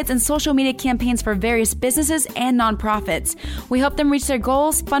websites and social media campaigns for various businesses and nonprofits. We help them reach their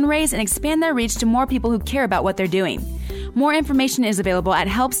goals, fundraise, and expand their reach to more people who care about what they're doing. More information is available at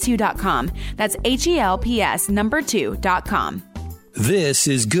helps2.com. That's HELPS2.com. This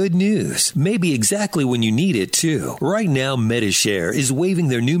is good news, maybe exactly when you need it, too. Right now, Medishare is waiving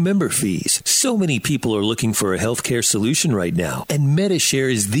their new member fees. So many people are looking for a healthcare solution right now, and Medishare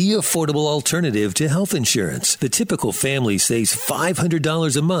is the affordable alternative to health insurance. The typical family saves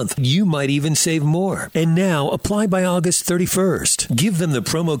 $500 a month. You might even save more. And now, apply by August 31st. Give them the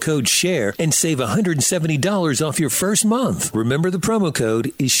promo code SHARE and save $170 off your first month. Remember, the promo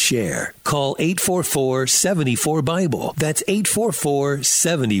code is SHARE. Call 844-74-BIBLE. That's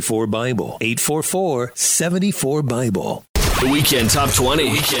 844-74-BIBLE. 844-74-BIBLE. The Weekend Top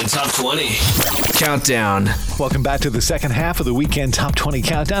 20. Weekend Top 20. Countdown. Welcome back to the second half of the Weekend Top 20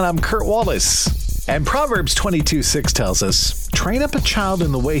 Countdown. I'm Kurt Wallace. And Proverbs 22:6 tells us, train up a child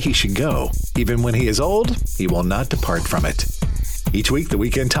in the way he should go. Even when he is old, he will not depart from it. Each week, the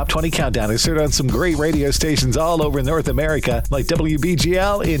Weekend Top 20 Countdown is heard on some great radio stations all over North America, like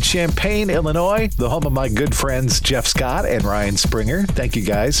WBGL in Champaign, Illinois, the home of my good friends Jeff Scott and Ryan Springer. Thank you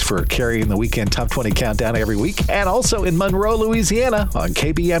guys for carrying the Weekend Top 20 Countdown every week. And also in Monroe, Louisiana on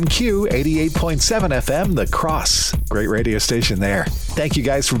KBMQ 88.7 FM, The Cross. Great radio station there. Thank you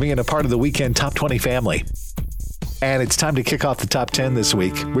guys for being a part of the Weekend Top 20 family. And it's time to kick off the top 10 this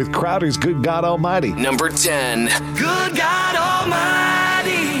week with Crowder's Good God Almighty. Number 10. Good God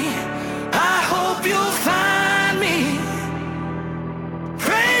Almighty, I hope you'll find me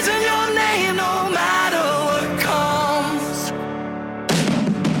praising your name no matter what comes.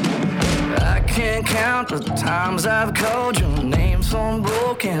 I can't count the times I've called your name some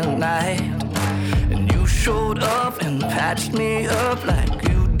broken night, and you showed up and patched me up like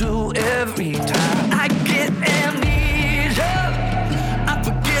you do every time. I get amnesia, I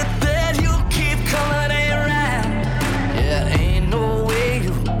forget that you keep coming around. Yeah, ain't no way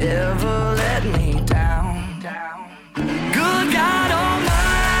you ever let me down. Good God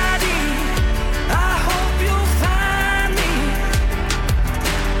Almighty, I hope you'll find me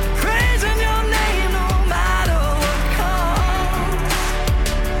praising your name no matter what comes.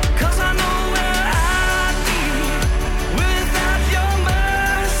 'Cause I know where I'd be without your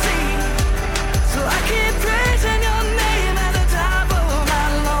mercy. So I keep praising your name at the top of my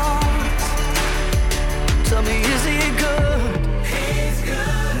lungs. Tell me, is he good? He's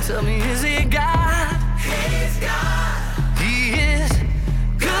good. Tell me, is he God? He's God. He is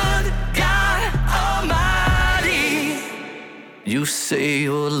good God Almighty. You say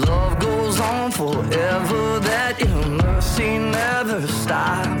your love goes on forever, that your mercy never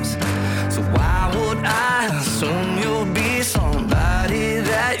stops. So why would I assume you'll be somebody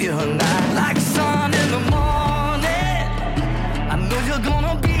that you're not? Like sun in the morning, I know you're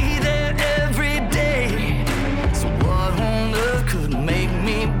gonna be there every day. So what on earth could make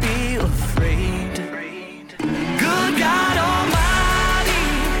me be afraid? Good God Almighty,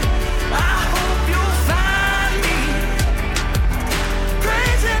 I hope you'll find me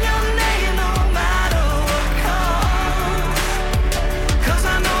praising your name no matter what comes. 'Cause I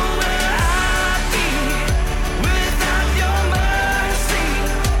know where I'd be without your mercy.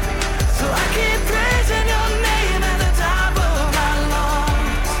 So I keep praising your name at the top of my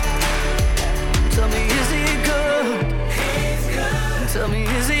lungs. Tell me, is he good? He's good. Tell me,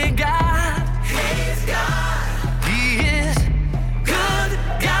 is he God? He's God. He is good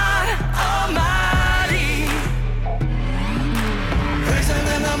God Almighty. Praise him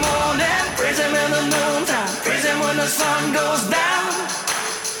in the morning, praise him in the noontime, praise him when the sun goes down.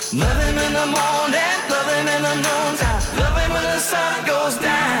 Love him in the morning, love him in the noontime, love him when the sun goes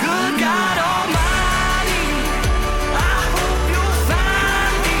down. Good God Almighty, I hope you'll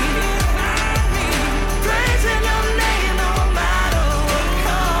find me praising your name no matter what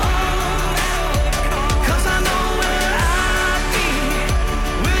comes. 'Cause I know where I'd be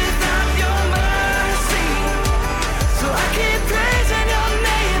without your mercy. So I keep praising your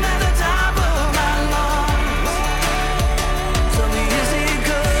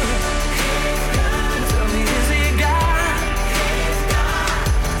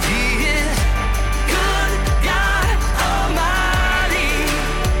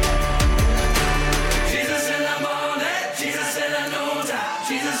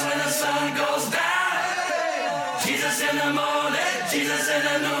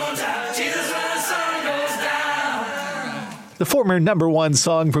The former number one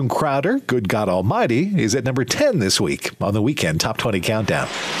song from Crowder, Good God Almighty, is at number 10 this week on the Weekend Top 20 Countdown.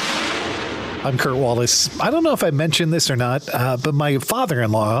 I'm Kurt Wallace. I don't know if I mentioned this or not, but my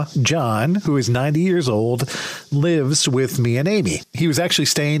father-in-law, John, who is 90 years old, lives with me and Amy. He was actually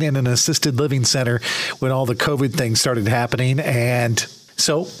staying in an assisted living center when all the COVID things started happening, and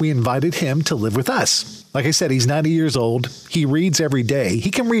so we invited him to live with us. Like I said, he's 90 years old. He reads every day.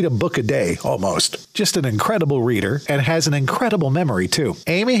 He can read a book a day, almost. Just an incredible reader and has an incredible memory, too.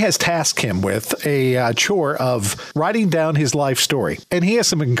 Amy has tasked him with a chore of writing down his life story. And he has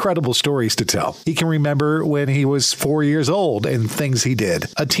some incredible stories to tell. He can remember when he was 4 years old and things he did.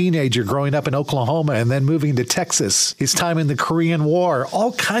 A teenager growing up in Oklahoma and then moving to Texas. His time in the Korean War.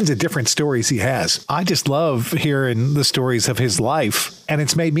 All kinds of different stories he has. I just love hearing the stories of his life. And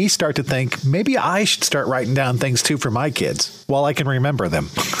it's made me start to think maybe I should start writing down things too for my kids while I can remember them.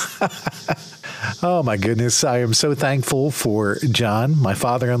 Oh my goodness. I am so thankful for John, my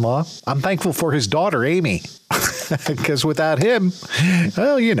father-in-law. I'm thankful for his daughter, Amy, because without him,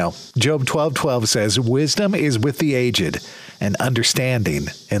 well, you know, Job 12:12 says, wisdom is with the aged and understanding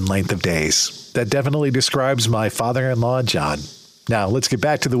in length of days. That definitely describes my father-in-law, John. Now let's get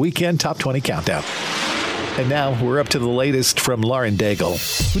back to the Weekend Top 20 Countdown. And now we're up to the latest from Lauren Daigle,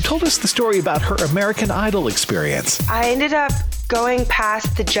 who told us the story about her American Idol experience. I ended up going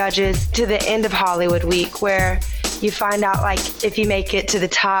past the judges to the end of Hollywood Week, where you find out like if you make it to the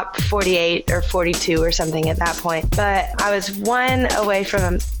top 48 or 42 or something at that point. But I was one away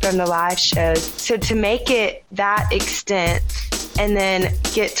from the live shows. So to make it that extent and then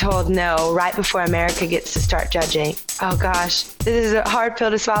get told no right before America gets to start judging. Oh gosh, this is a hard pill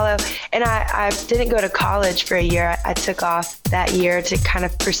to swallow. And I didn't go to college for a year. I took off that year to kind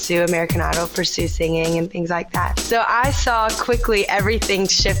of pursue American Idol, pursue singing and things like that. So I saw quickly everything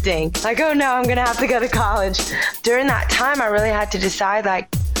shifting. Like, oh no, I'm gonna have to go to college. During that time, I really had to decide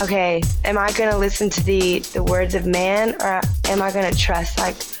like, okay, am I gonna listen to the words of man, or am I gonna trust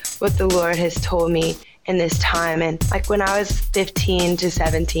like what the Lord has told me in this time? And like when I was 15 to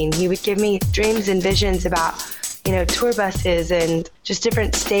 17, he would give me dreams and visions about, you know, tour buses and just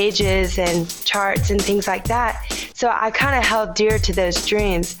different stages and charts and things like that. So I kind of held dear to those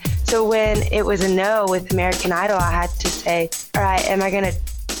dreams. So when it was a no with American Idol, I had to say, all right, am I going to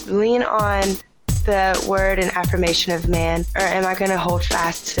lean on the word and affirmation of man, or am I going to hold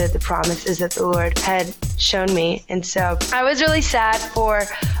fast to the promises that the Lord had shown me? And so I was really sad for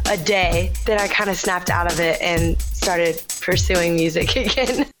a day. Then I kind of snapped out of it and started pursuing music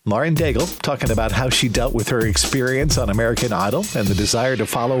again. Lauren Daigle talking about how she dealt with her experience on American Idol and the desire to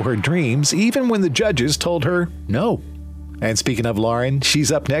follow her dreams, even when the judges told her no. And speaking of Lauren,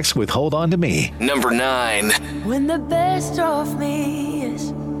 she's up next with Hold On To Me. Number 9. When the best of me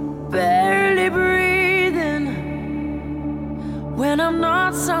is barely breathing, when I'm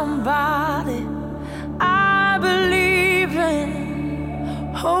not somebody I believe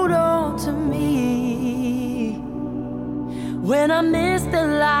in, hold on to me. When I miss the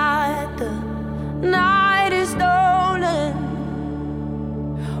light, the night is stolen.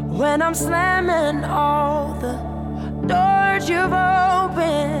 When I'm slamming all the doors you've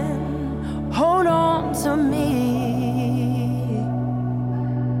opened, hold on to me.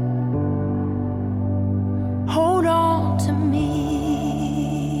 Hold on to me.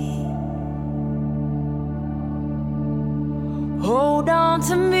 Hold on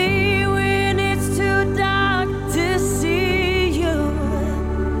to me when it's too dark to see you.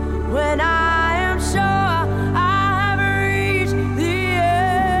 When I am sure I have reached the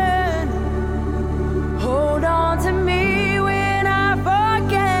end. Hold on to me when I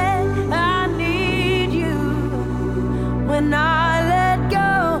forget I need you. When I let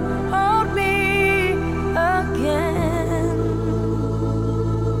go, hold me again.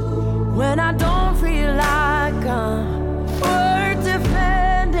 When I don't feel like I'm worth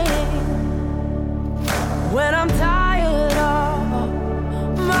defending, when I'm tired of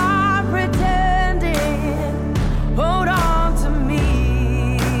my pretending, hold on to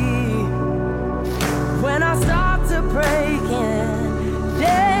me. When I start to break in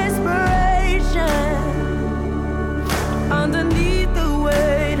desperation, underneath the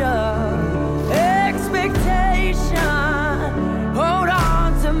weight of expectation, hold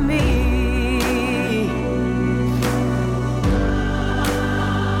on to me.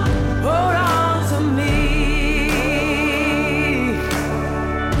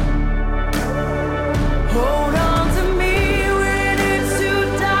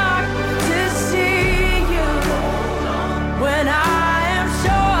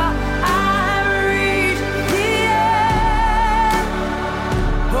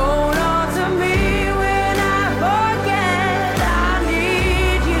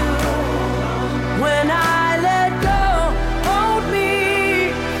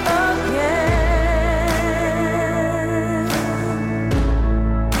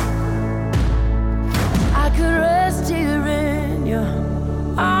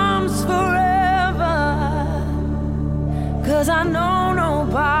 arms forever. 'Cause I know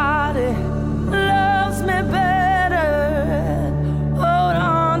nobody loves me better. Hold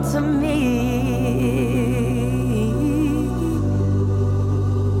on to me.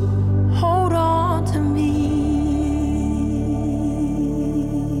 Hold on to me.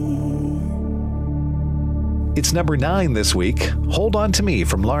 It's number 9 this week. Hold On to Me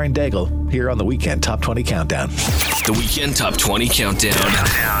from Lauren Daigle here on the Weekend Top 20 Countdown. The Weekend Top 20 Countdown.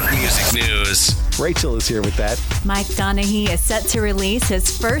 Music news. Rachel is here with that. Mike Donaghy is set to release his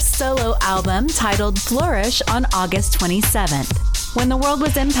first solo album titled Flourish on August 27th. When the world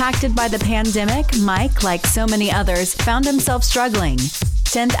was impacted by the pandemic, Mike, like so many others, found himself struggling.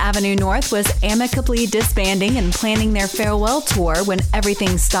 10th Avenue North was amicably disbanding and planning their farewell tour when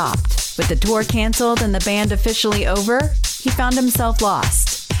everything stopped. With the tour canceled and the band officially over, he found himself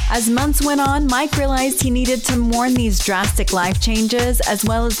lost. As months went on, Mike realized he needed to mourn these drastic life changes as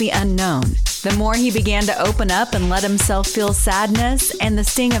well as the unknown. The more he began to open up and let himself feel sadness and the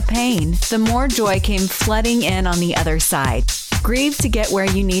sting of pain, the more joy came flooding in on the other side. Grieve to get where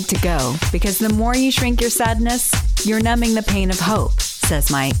you need to go, because the more you shrink your sadness, you're numbing the pain of hope, says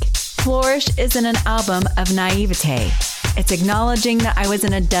Mike. Flourish isn't an album of naivete. It's acknowledging that I was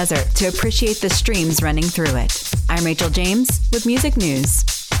in a desert to appreciate the streams running through it. I'm Rachel James with Music News.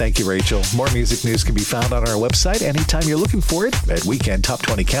 Thank you, Rachel. More music news can be found on our website anytime you're looking for it at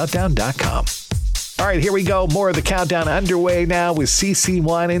weekendtop20countdown.com. All right, here we go. More of the countdown underway now with CeCe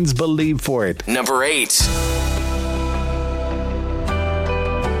Winans' Believe For It. Number 8.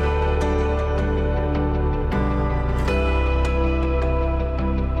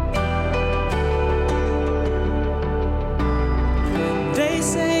 They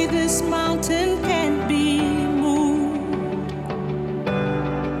say this mountain can't be moved.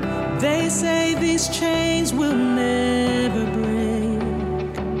 They say these chains will never break.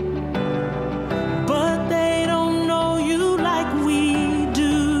 But they don't know you like we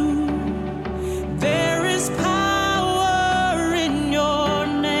do. There is power in your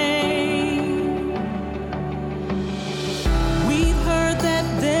name. We've heard that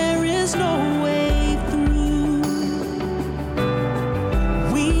there is no way through.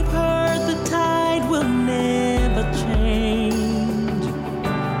 We've heard the tide will never change.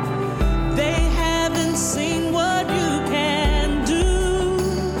 They haven't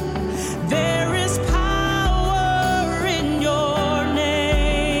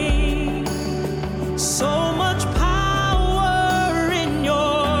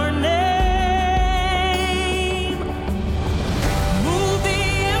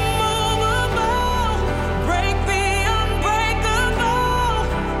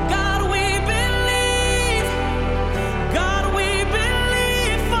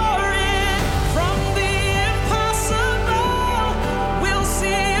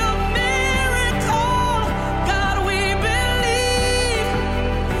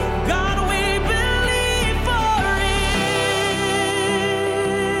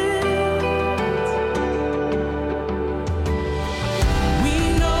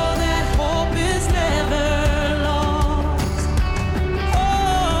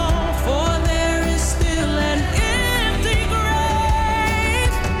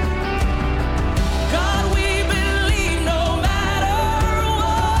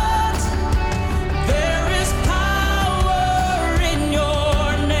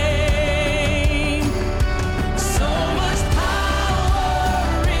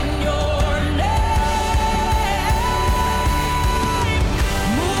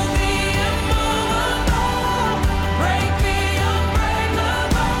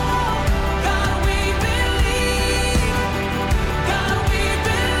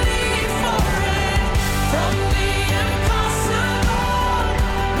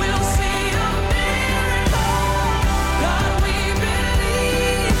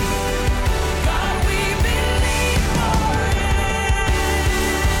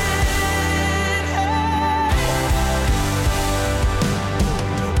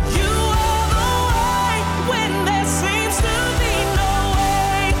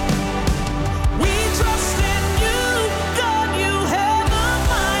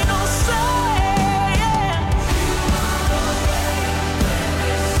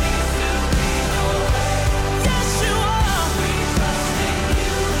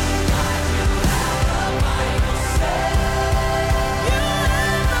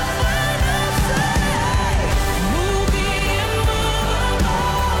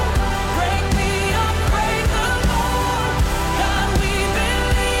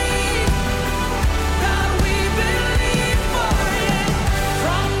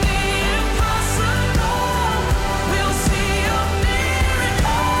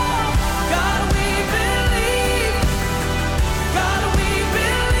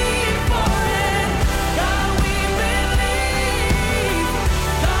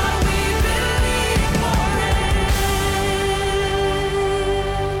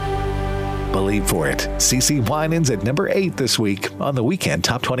believe for it. CeCe Winans at number 8 this week on the Weekend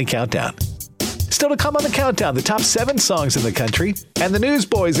Top 20 Countdown. Still to come on the countdown, the top 7 songs in the country. And the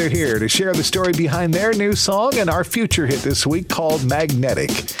Newsboys are here to share the story behind their new song and our future hit this week called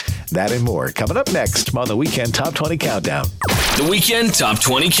Magnetic. That and more coming up next on the Weekend Top 20 Countdown. The Weekend Top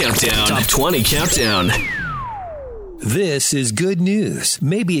 20 Countdown. Top 20 Countdown. This is good news,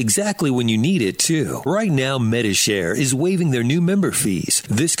 maybe exactly when you need it, too. Right now, Medishare is waiving their new member fees.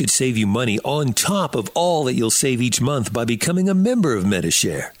 This could save you money on top of all that you'll save each month by becoming a member of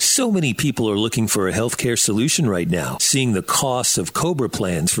Medishare. So many people are looking for a healthcare solution right now, seeing the costs of COBRA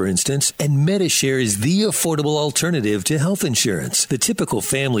plans, for instance, and Medishare is the affordable alternative to health insurance. The typical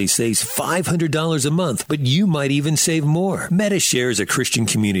family saves $500 a month, but you might even save more. Medishare is a Christian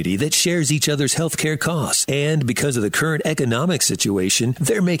community that shares each other's healthcare costs, and because of the current economic situation,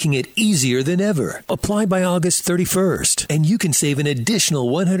 they're making it easier than ever. Apply by August 31st, and you can save an additional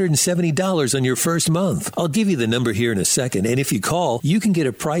 $170 on your first month. I'll give you the number here in a second, and if you call, you can get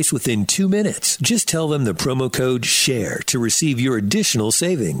a price within 2 minutes. Just tell them the promo code SHARE to receive your additional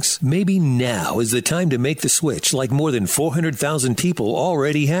savings. Maybe now is the time to make the switch like more than 400,000 people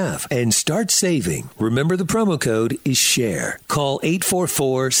already have, and start saving. Remember, the promo code is SHARE. Call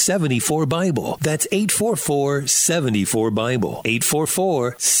 844-74-BIBLE. That's 844-74-BIBLE. 844-74-BIBLE.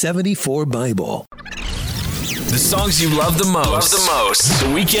 The songs you love the most. The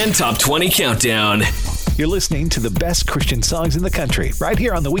Weekend Top 20 Countdown. You're listening to the best Christian songs in the country, right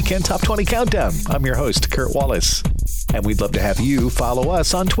here on the Weekend Top 20 Countdown. I'm your host, Kurt Wallace. And we'd love to have you follow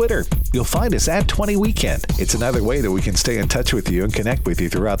us on Twitter. You'll find us at 20Weekend. It's another way that we can stay in touch with you and connect with you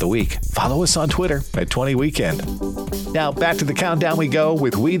throughout the week. Follow us on Twitter at 20Weekend. Now, back to the countdown we go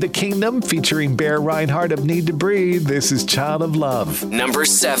with We the Kingdom, featuring Bear Reinhardt of Need to Breathe. This is Child of Love. Number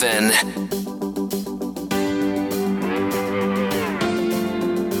 7.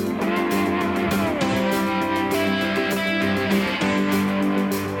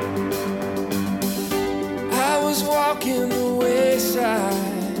 Walking the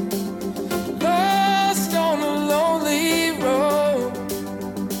wayside, lost on a lonely road.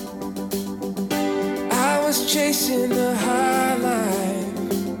 I was chasing a high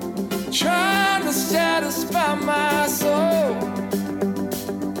life, trying to satisfy my soul.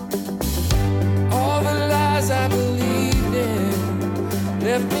 All the lies I believed in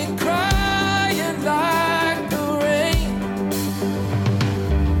left me crying like the rain.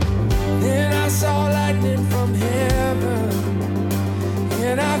 Then I saw lightning from heaven,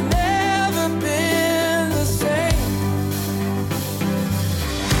 and I've never been the same.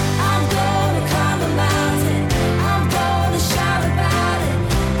 I'm gonna climb a mountain, I'm gonna shout about it.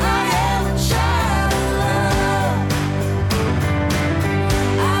 I am a child of love.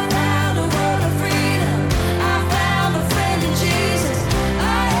 I found a world of freedom, I found a friend in Jesus.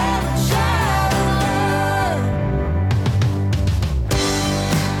 I am a child of love.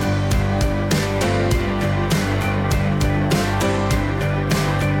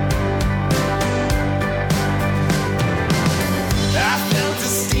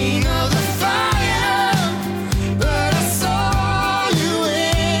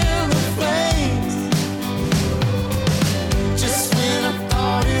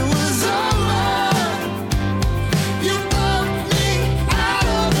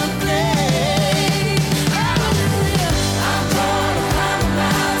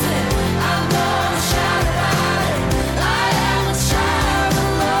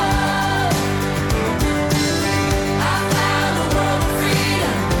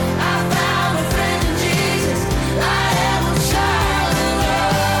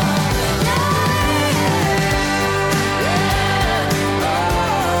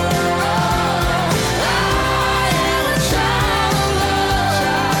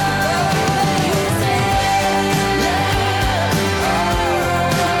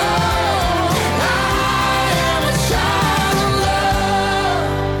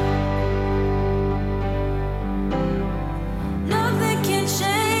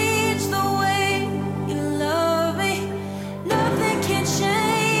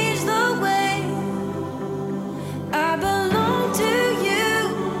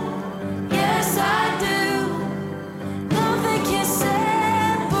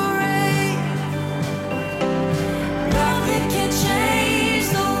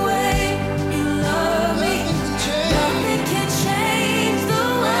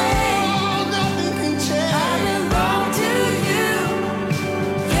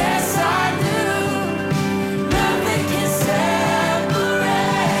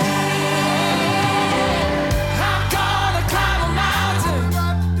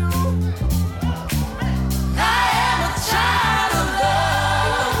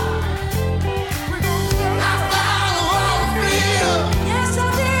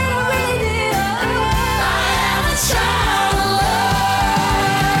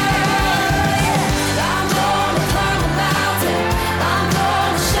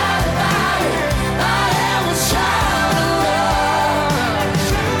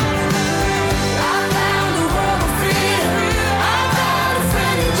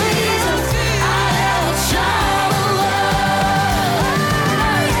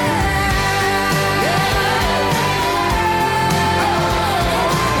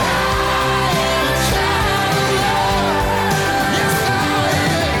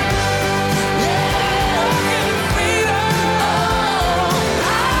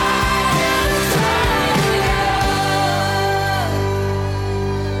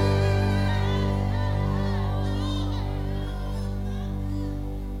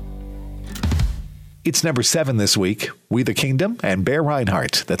 It's number 7 this week. We the Kingdom and Bear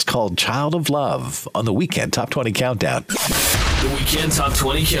Reinhardt. That's called Child of Love on the Weekend Top 20 Countdown. The Weekend Top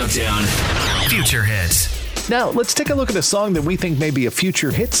 20 Countdown. Future hits. Now, let's take a look at a song that we think may be a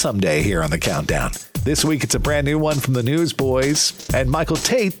future hit someday here on the Countdown. This week, it's a brand new one from the Newsboys. And Michael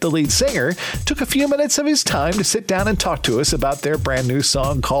Tate, the lead singer, took a few minutes of his time to sit down and talk to us about their brand new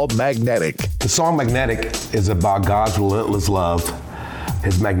song called Magnetic. The song Magnetic is about God's relentless love,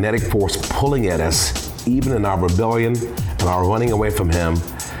 his magnetic force pulling at us, even in our rebellion and our running away from him.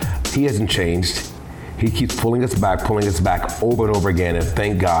 He hasn't changed. He keeps pulling us back over and over again, and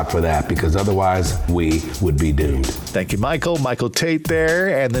thank God for that, because otherwise we would be doomed. Thank you, Michael. Michael Tate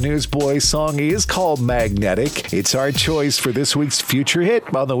there, and the Newsboys song is called Magnetic. It's our choice for this week's future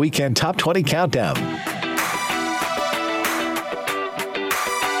hit on the Weekend Top 20 Countdown.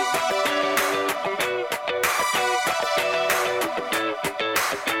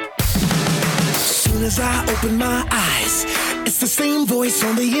 Soon as I open my eyes, it's the same voice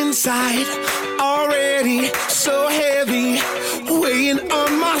on the inside, already so heavy, weighing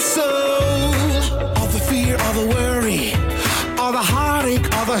on my soul. All the fear, all the worry, all the heartache,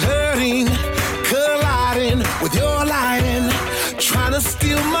 all the hurting, colliding with your lighting, trying to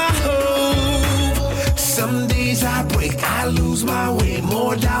steal my hope. Some days I break, I lose my way,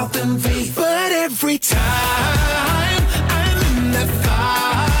 more doubt than faith. But every time I'm in that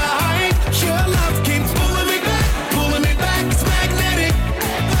fight, your love keeps pulling me back, it's magnetic.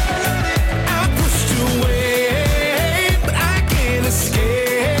 I pushed away, but I can't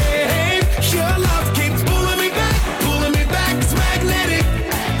escape. Your love keeps pulling me back, it's magnetic.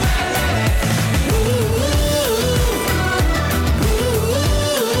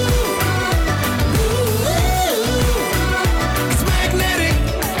 It's magnetic.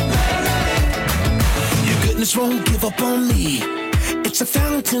 Your goodness won't give up on me. It's a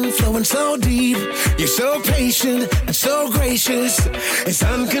fountain flowing so deep. You're so patient and so gracious. It's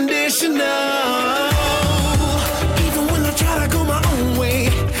unconditional. Even when I try to go my own way,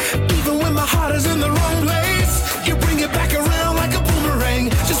 even when my heart is in the wrong place, you bring it back around like a boomerang,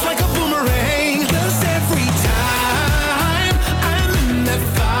 just like a boomerang. 'Cause every time I'm in that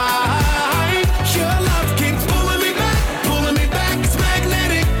fight, your love keeps pulling me back, it's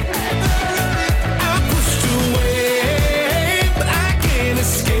magnetic. I pushed away, but I can't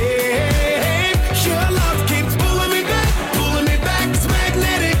escape. Your love keeps pulling me back, it's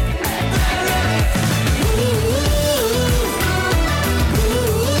magnetic.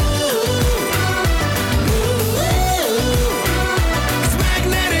 It's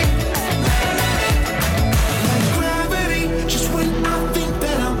magnetic. Like gravity, just when I think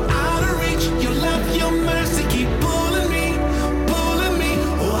that I'm out of reach, your love, your mercy keep pulling me.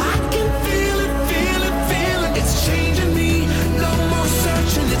 Oh, I can feel it. It's changing me. No more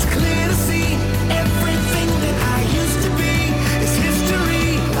searching, it's clear to see. Everything that I used to be is history.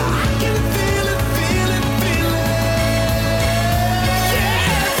 I can feel it. Yeah,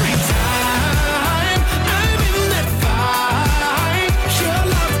 every time I'm in that fight, your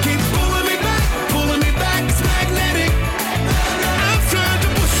love keeps pulling me back, it's magnetic. I'm trying to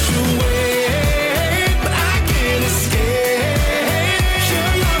push away, but I can't escape. Your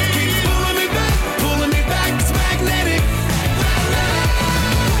love keeps pulling me back, it's magnetic.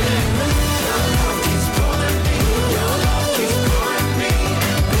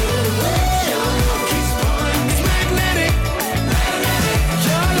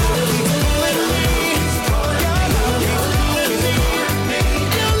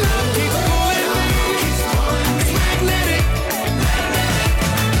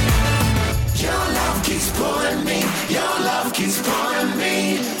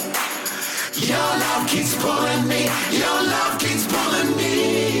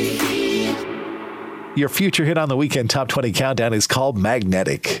 Your future hit on the Weekend Top 20 Countdown is called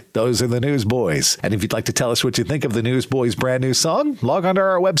Magnetic. Those are the Newsboys. And if you'd like to tell us what you think of the Newsboys' brand new song, log on to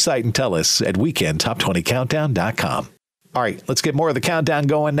our website and tell us at weekendtop20countdown.com. All right, let's get more of the countdown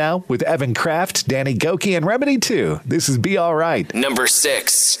going now with Evan Kraft, Danny Goki, and Remedy 2. This is Be All Right. Number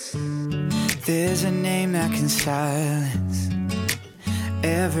 6. There's a name that can silence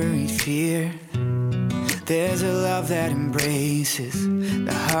every fear. There's a love that embraces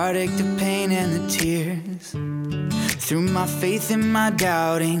the heartache, the pain, and the tears. Through my faith and my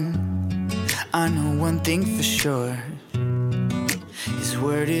doubting, I know one thing for sure. His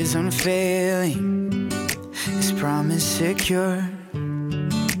word is unfailing, His promise secure.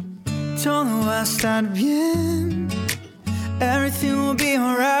 Todo va a estar bien, everything will be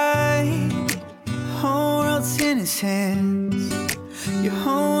alright. Whole world's in His hands, your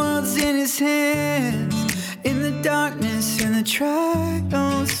whole world's in His hands. In the darkness, in the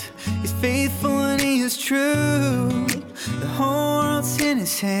trials, He's faithful and He is true. The whole world's in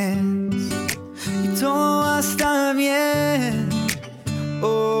his hands. Y todo va a estar bien.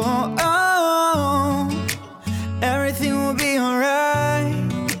 Oh, oh, oh. Everything will be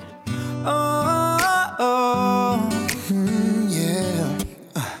alright. Oh, oh, oh. Yeah.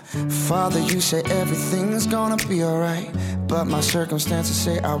 Father, you say everything's gonna be alright, but my circumstances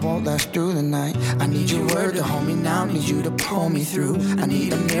say I won't last through the night. I need your word to hold me now, need you to pull me through. I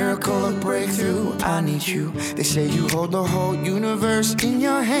need a miracle, a breakthrough, I need you. They say you hold the whole universe in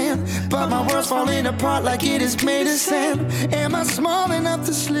your hand, but my world's falling apart like it is made of sand. Am I small enough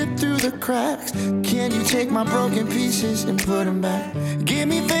to slip through the cracks? Can you take my broken pieces and put them back? Give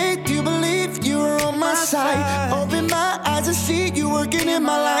me faith to believe you are on my side. Open my eyes to see you working in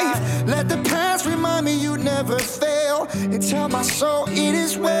my life. Let the past remind me you never fail, and tell my soul it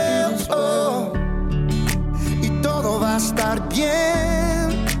is well. Oh. Y todo va a estar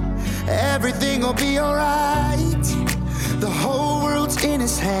bien. Everything will be alright. The whole world's in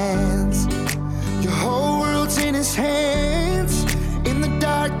his hands. Your whole world's in his hands. In the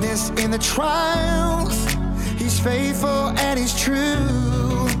darkness, in the trials, he's faithful and he's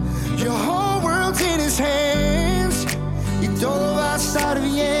true. Your whole world's in his hands. Y todo va a estar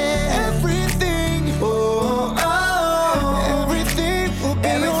bien. Everything, oh, oh, everything will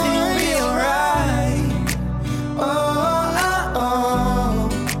be alright. Oh, oh, oh,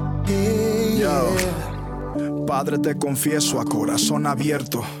 yeah. Padre, te confieso a corazón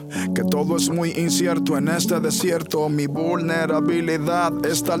abierto que todo es muy incierto en este desierto. Mi vulnerabilidad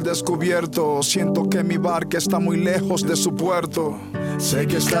está al descubierto. Siento que mi barca está muy lejos de su puerto. Sé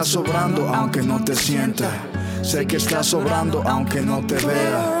que estás sobrando aunque no te sienta. Sé que estás sobrando aunque no te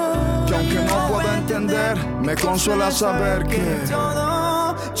vea. Que aunque no pueda entender, me consuela saber que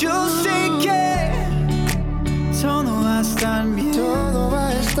todo, yo sé que todo va a estar bien. Todo va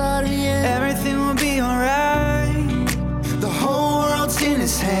a estar bien. Everything will be alright. The whole world's in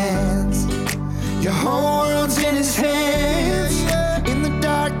his hands. Your whole world's in his hands. In the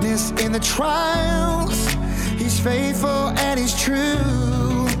darkness, in the trials, he's faithful and he's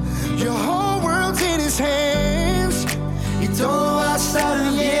true. Your whole world's in his hands. Y todo va a estar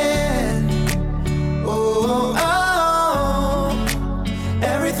bien. Oh, oh, oh.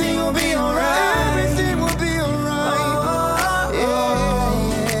 Everything will be alright. Everything will be alright. Oh,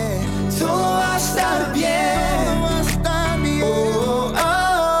 yeah, yeah. Todo va a estar bien. Oh,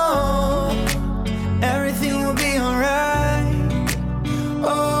 oh, everything will be alright.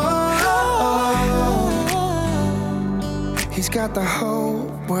 Oh, oh. He's got the whole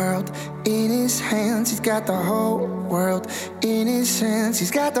world in his hands. He's got the whole world in his hands. He's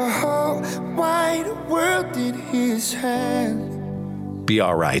got the whole wide world in his hands. Be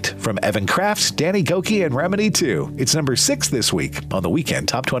All Right from Evan Crafts, Danny Goki, and Remedy 2. It's number 6 this week on the Weekend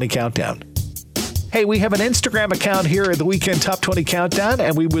Top 20 Countdown. Hey, we have an Instagram account here at the Weekend Top 20 Countdown,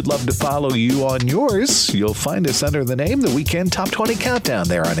 and we would love to follow you on yours. You'll find us under the name The Weekend Top 20 Countdown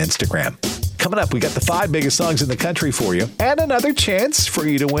there on Instagram. Coming up, we got the 5 biggest songs in the country for you, and another chance for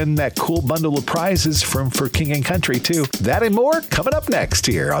you to win that cool bundle of prizes from For King and Country, too. That and more coming up next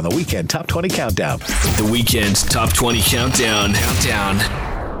here on the Weekend Top 20 Countdown. The Weekend Top 20 Countdown.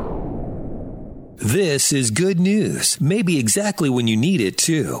 This is good news. Maybe exactly when you need it,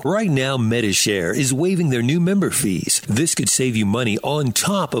 too. Right now, Medishare is waiving their new member fees. This could save you money on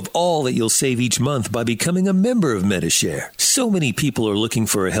top of all that you'll save each month by becoming a member of Medishare. So many people are looking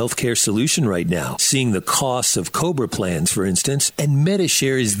for a healthcare solution right now, seeing the costs of COBRA plans, for instance, and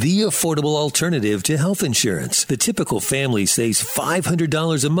Medishare is the affordable alternative to health insurance. The typical family saves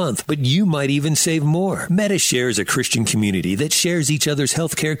 $500 a month, but you might even save more. Medishare is a Christian community that shares each other's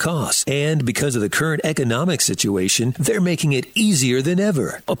healthcare costs, and because of the current economic situation, they're making it easier than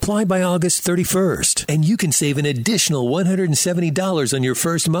ever. Apply by August 31st, and you can save an additional $170 on your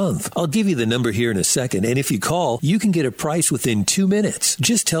first month. I'll give you the number here in a second, and if you call, you can get a price within 2 minutes.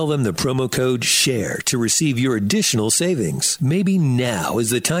 Just tell them the promo code SHARE to receive your additional savings. Maybe now is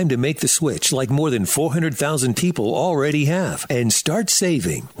the time to make the switch like more than 400,000 people already have, and start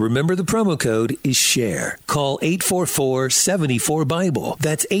saving. Remember, the promo code is SHARE. Call 844-74-BIBLE.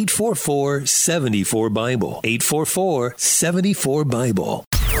 That's 844-74-BIBLE. 844-74-BIBLE.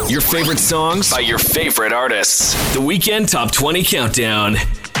 Your favorite songs by your favorite artists. The Weekend Top 20 Countdown.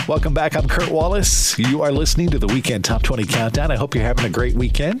 Welcome back. I'm Kurt Wallace. You are listening to the Weekend Top 20 Countdown. I hope you're having a great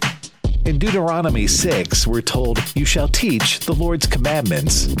weekend. In Deuteronomy 6, we're told, "You shall teach the Lord's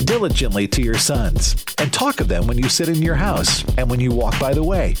commandments diligently to your sons, and talk of them when you sit in your house, and when you walk by the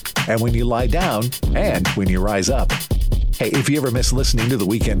way, and when you lie down, and when you rise up." Hey, if you ever miss listening to the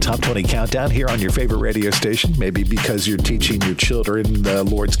Weekend Top 20 Countdown here on your favorite radio station, maybe because you're teaching your children the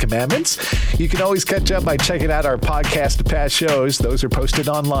Lord's commandments, you can always catch up by checking out our podcast of past shows. Those are posted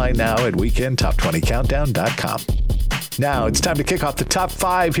online now at weekendtop20countdown.com. Now it's time to kick off the top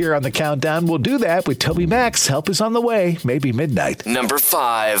 5 here on the countdown. We'll do that with Toby Mac's Help Is On The Way, Maybe Midnight. Number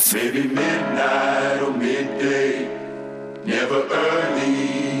 5. Maybe midnight or midday, never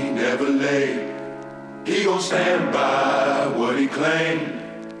early, never late. He gon' stand by what he claimed,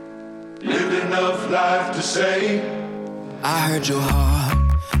 lived enough life to say, I heard your heart,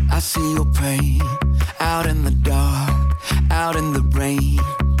 I see your pain, out in the dark, out in the rain.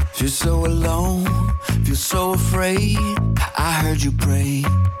 Feel so alone, feel so afraid. I heard you pray,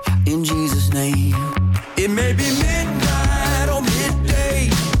 in Jesus' name. It may be midnight or midday,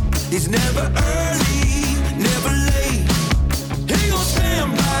 it's never early, never late. He gon'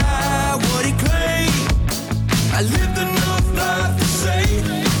 stand by what he claimed. I lived enough life to say,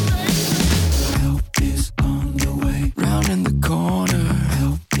 help is on the way. Round in the corner,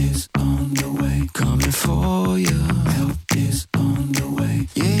 help is on the way. Coming for you, help is on the way.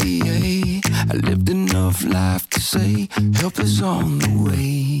 Yeah, yeah. I lived enough life to say, help is on the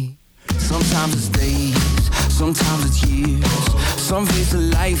way. Sometimes it's days, sometimes it's years. Some face a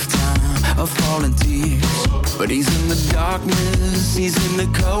lifetime of falling tears. But he's in the darkness, he's in the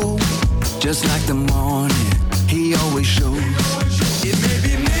cold. Just like the morning, he always shows. It may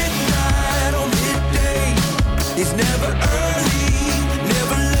be midnight or midday, it's never early,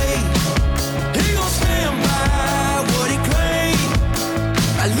 never late. He gon' stand by what he claimed.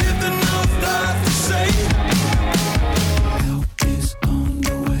 I lived enough life to say, help is on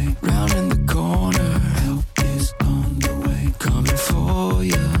the way. Round in the corner, help is on the way. Coming for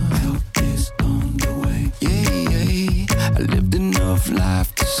you, help is on the way. Yeah, yeah. I lived enough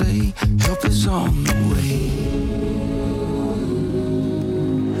life to say, help is on the way.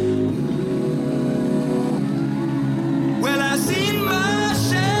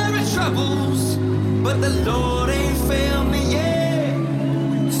 But the Lord ain't failed me yet.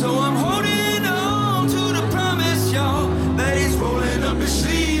 So I'm holding on to the promise, y'all, that he's rolling up his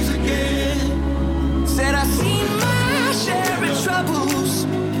sleeves again. Said I've seen my share of troubles,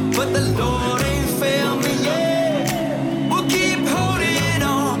 but the Lord ain't failed me yet. We'll keep holding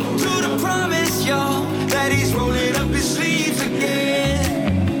on to the promise, y'all, that he's rolling up his sleeves again.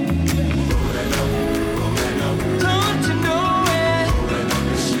 Don't you know it?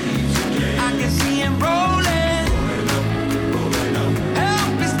 I can see him rolling.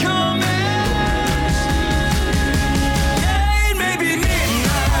 Help is coming. Yeah, it may be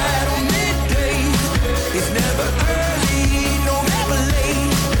midnight or midday. It's never early, no, never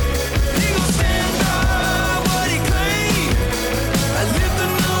late. He gon' stand by what he claimed. I lived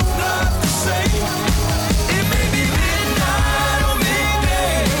enough life to say, it may be midnight or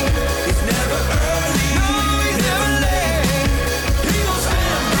midday. It's never early, no, it's never late. He gon'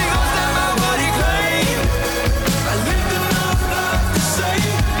 stand by what he claimed. I lived enough life to say,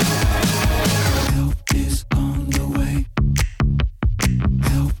 help is on the way.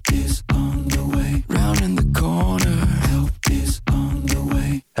 Help is on the way. Round in the corner, help is on the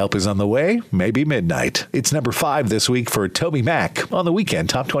way. Help is on the way, maybe midnight. It's number 5 this week for Toby Mac on the Weekend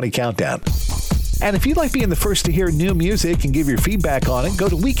Top 20 Countdown. And if you'd like being the first to hear new music and give your feedback on it, go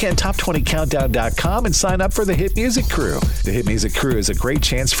to weekendtop20countdown.com and sign up for the Hit Music Crew. The Hit Music Crew is a great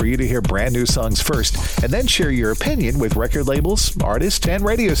chance for you to hear brand new songs first and then share your opinion with record labels, artists, and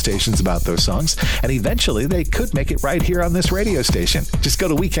radio stations about those songs. And eventually they could make it right here on this radio station. Just go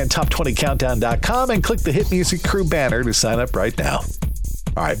to weekendtop20countdown.com and click the Hit Music Crew banner to sign up right now.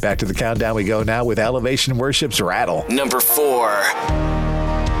 All right, back to the countdown we go now with Elevation Worship's Rattle. Number 4.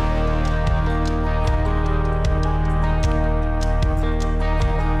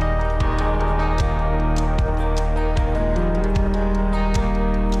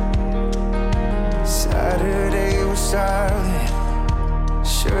 Saturday was silent,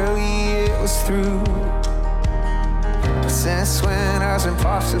 surely it was through. But since when has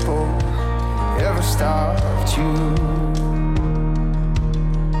impossible ever stopped you?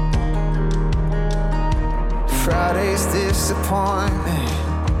 Friday's disappointment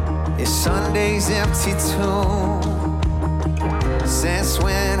is Sunday's empty tomb. Since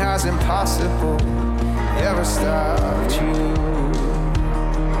when has impossible ever stopped you?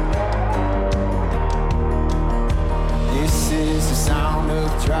 This is the sound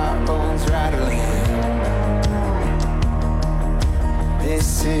of dry bones rattling.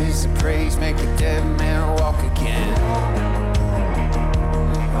 This is the praise, make a dead man walk again.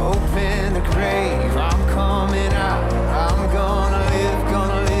 Open the grave, I'm coming out. I'm gonna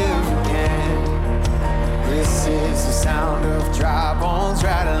live again. This is the sound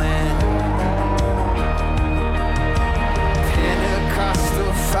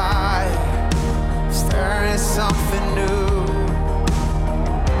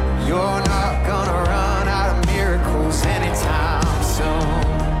You're not gonna run out of miracles anytime soon.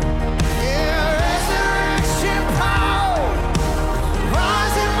 Yeah, resurrection power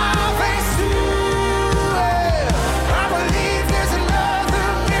runs in my veins too. Yeah, I believe there's another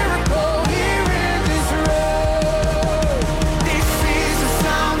miracle here in this road. This is the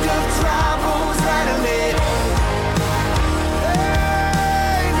sound of dry bones rattling.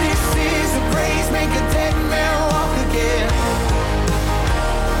 Hey, this is the praise make a dead man walk again.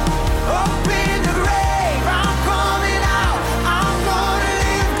 Up in the grave, I'm coming out. I'm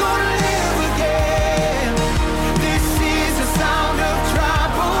gonna live again. This is the sound of dry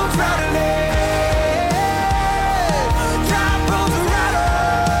bones rattling. Dry bones rattle.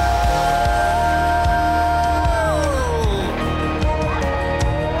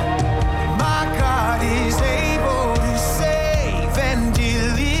 My God is able to save and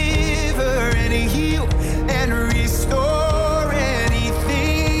deliver and heal and restore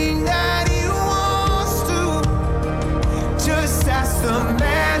anything that He wants to. Just ask the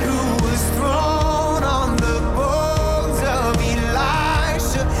man who was thrown on the bones of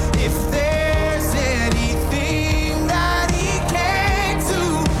Elisha if there's anything that he can't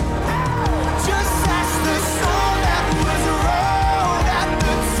do. Just ask the soul that was rolled at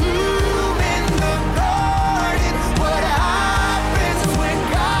the tomb in the garden what happens when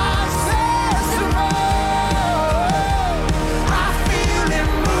God says to move. I feel Him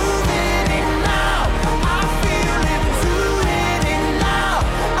moving it now. I feel Him doing it now.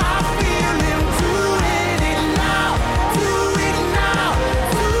 I feel Him doing it now. Do it now.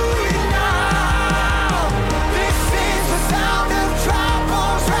 Do it now. This is the sound of dry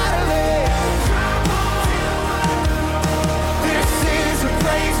bones rattling. This is a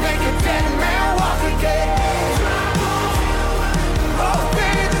praise make a dead man walk again. Up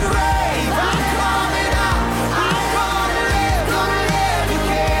in the grave, I'm coming out. I'm gonna live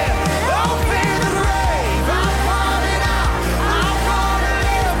again. Up in the grave, I'm coming out. I'm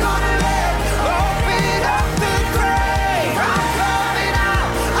gonna live. Open up the grave, I'm coming out.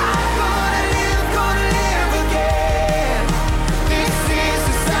 I'm gonna live again. This is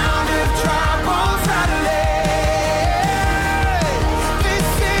the sound of dry bones rattling. This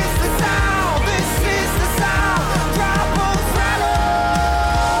is the sound. Dry bones rattle.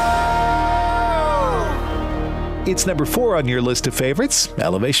 It's number 4 on your list of favorites,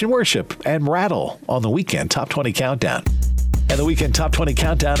 Elevation Worship and Rattle on the Weekend Top 20 Countdown. And the Weekend Top 20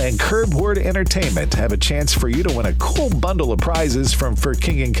 Countdown and Curb Word Entertainment have a chance for you to win a cool bundle of prizes from For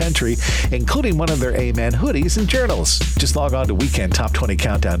King and Country, including one of their Amen hoodies and journals. Just log on to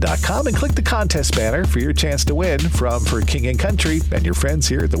weekendtop20countdown.com and click the contest banner for your chance to win from For King and Country and your friends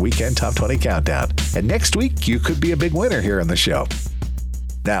here at the Weekend Top 20 Countdown. And next week, you could be a big winner here on the show.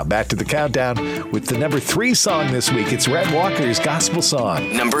 Now, back to the countdown with the number 3 song this week. It's Red Walker's gospel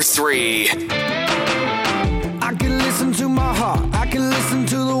song. Number 3. I can listen to my heart, I can listen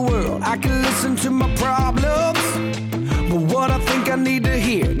to the world, I can listen to my problems. But what I think I need to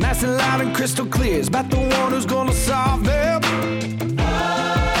hear, nice and loud and crystal clear, is about the one who's gonna solve them.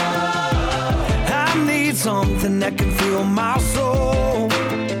 I need something that can fill my soul.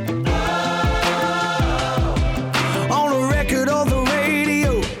 On a record or the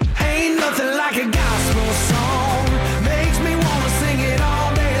radio, ain't nothing like a gospel song. Makes me wanna sing it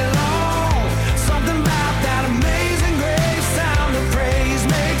all day long. Something about that amazing grace, sound of praise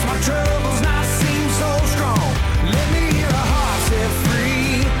makes my troubles not seem so strong. Let me hear a heart set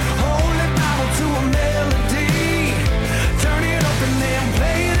free, hold it Bible to a melody. Turn it up and then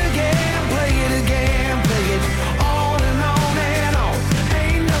play it again, play it again, play it on and on and on.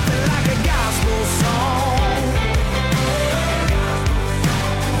 Ain't nothing like a gospel song.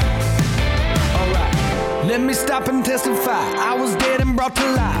 Alright, let me stop and testify. I was dead and brought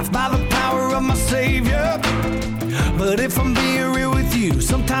to life by the power of my Savior. But if I'm being real with you,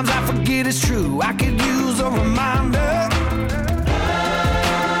 sometimes I forget it's true. I could use a reminder.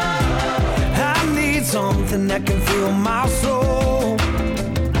 I need something that can fill my soul.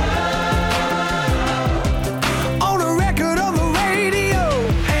 On a record on the radio,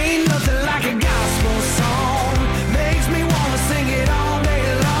 ain't nothing like a gospel song. Makes me wanna sing it all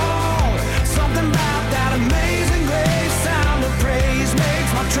day long. Something about that amazing grace, sound of praise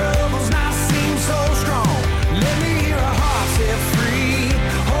makes my troubles not seem so strong. Let me hear a heart set free,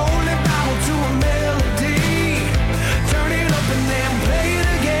 hold it Bible to a melody.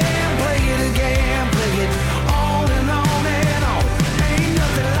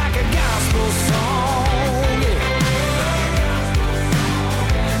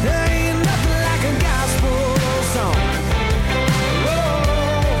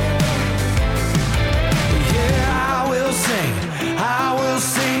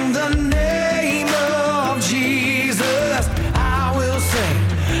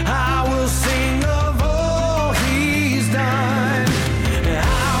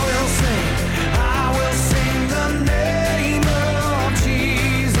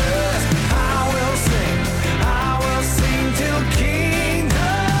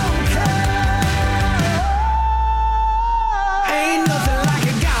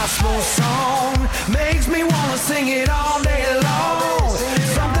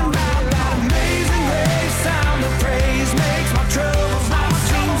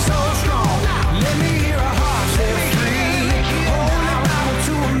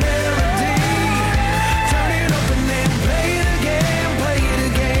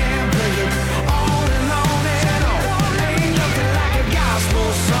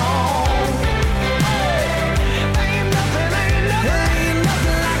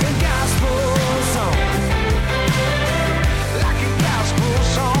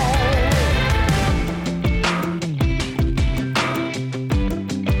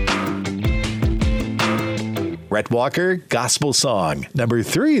 Brett Walker, Gospel Song, number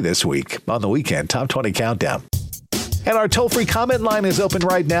 3 this week on the Weekend Top 20 Countdown. And our toll-free comment line is open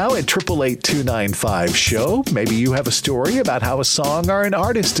right now at 888-295-SHOW. Maybe you have a story about how a song or an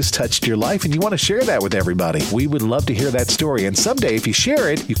artist has touched your life and you want to share that with everybody. We would love to hear that story. And someday, if you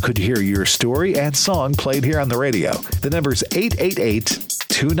share it, you could hear your story and song played here on the radio. The number's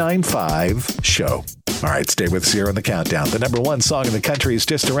 888-295-SHOW. All right, stay with us here on the countdown. The number 1 song in the country is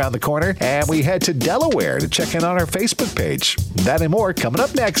just around the corner, and we head to Delaware to check in on our Facebook page. That and more coming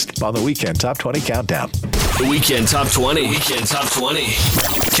up next on the Weekend Top 20 Countdown. The Weekend Top 20. Weekend Top 20.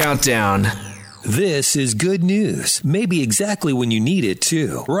 Countdown. This is good news. Maybe exactly when you need it,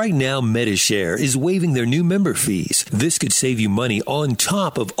 too. Right now, Medishare is waiving their new member fees. This could save you money on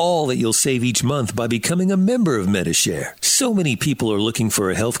top of all that you'll save each month by becoming a member of Medishare. So many people are looking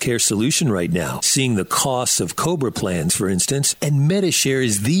for a healthcare solution right now, seeing the costs of COBRA plans, for instance, and Medishare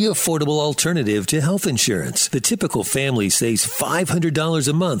is the affordable alternative to health insurance. The typical family saves $500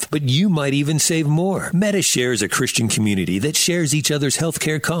 a month, but you might even save more. Medishare is a Christian community that shares each other's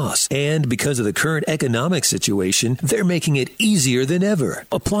healthcare costs, and because of the current economic situation, they're making it easier than ever.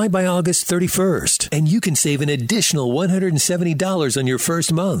 Apply by August 31st, and you can save an additional $170 on your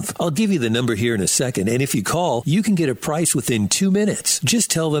first month. I'll give you the number here in a second, and if you call, you can get a price within 2 minutes.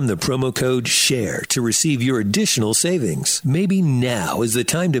 Just tell them the promo code SHARE to receive your additional savings. Maybe now is the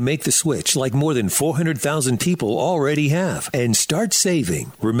time to make the switch like more than 400,000 people already have, and start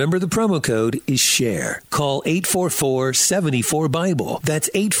saving. Remember, the promo code is SHARE. Call 844-74-BIBLE. That's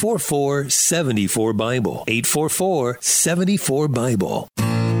 844-74-BIBLE. 844-74-BIBLE.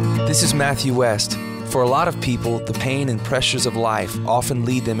 This is Matthew West. For a lot of people, the pain and pressures of life often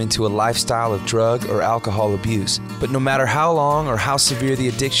lead them into a lifestyle of drug or alcohol abuse. But no matter how long or how severe the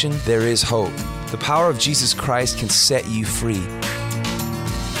addiction, there is hope. The power of Jesus Christ can set you free.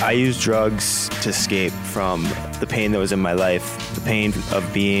 I used drugs to escape from the pain that was in my life, the pain of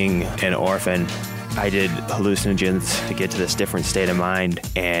being an orphan. I did hallucinogens to get to this different state of mind,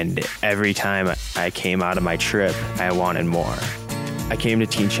 and every time I came out of my trip, I wanted more. I came to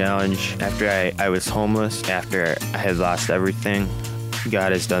Teen Challenge after I was homeless, after I had lost everything.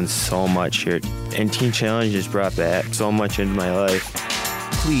 God has done so much here, and Teen Challenge has brought back so much into my life.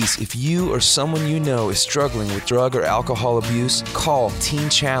 Please, if you or someone you know is struggling with drug or alcohol abuse, call Teen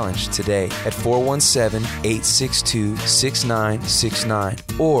Challenge today at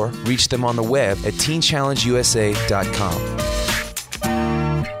 417-862-6969 or reach them on the web at teenchallengeusa.com.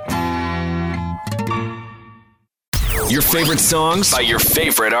 Your favorite songs by your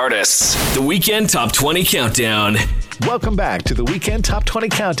favorite artists. The Weekend Top 20 Countdown. Welcome back to the Weekend Top 20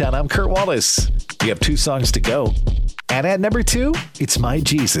 Countdown. I'm Kurt Wallace. We have 2 songs to go. And at number 2, it's My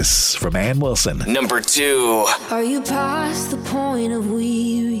Jesus from Ann Wilson. Number 2. Are you past the point of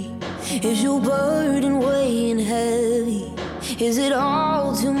weary? Is your burden weighing heavy? Is it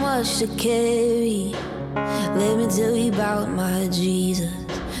all too much to carry? Let me tell you about my Jesus.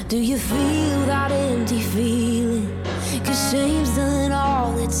 Do you feel that empty feeling? 'Cause shame's done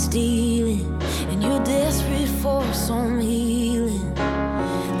all it's stealing, and you're desperate for some healing.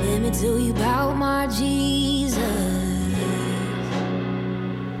 Let me tell you about my Jesus.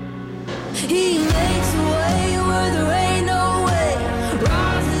 He makes a way where there ain't no way,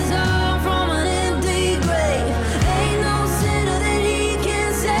 rises up from an empty grave. Ain't no sinner that he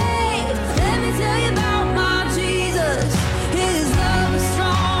can save. Let me tell you about my Jesus. His love is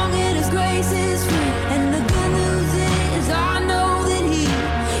strong and his grace is free, and the good news is I know that he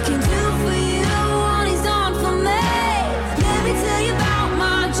can do for you what he's done for me. Let me tell you about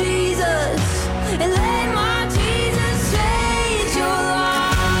my Jesus, and let my Jesus change your life.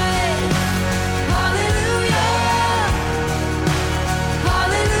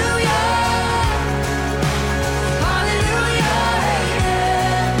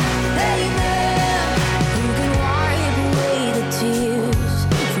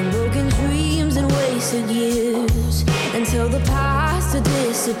 Until the past to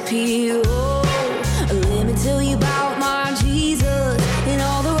disappear. Oh, let me tell you about my Jesus and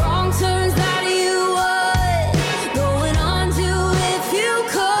all the wrong turns that you would going on to if you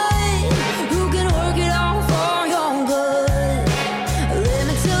could. Who can work it all for your good? Let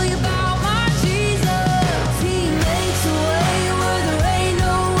me tell you about my Jesus. He makes a way where there ain't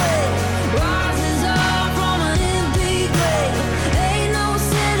no way, rises up from an empty grave. Ain't no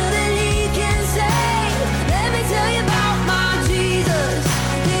sinner that he can save. Let me tell you about my Jesus.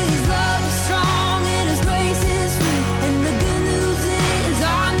 His love is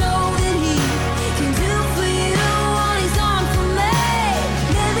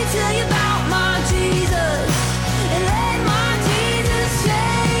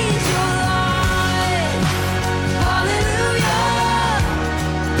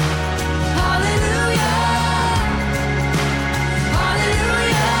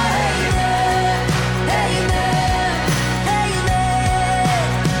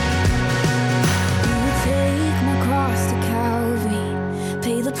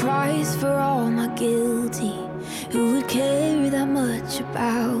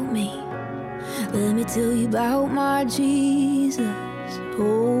about me. Let me tell you about my Jesus.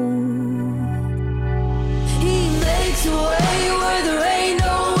 Oh, He makes a way where there ain't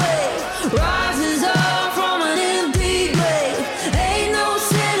no way. Rises up from an empty grave. Ain't no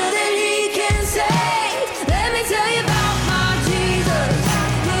sinner that He can save. Let me tell you about my Jesus.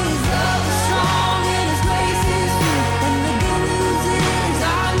 His love is strong and His grace is free. And the good news is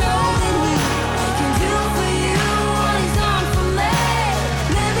I know that He can do for you what He's done for me.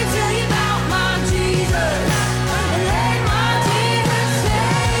 Let me tell you about my Jesus. And let my Jesus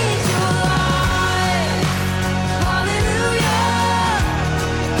change your life. Hallelujah.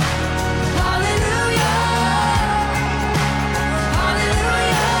 Hallelujah.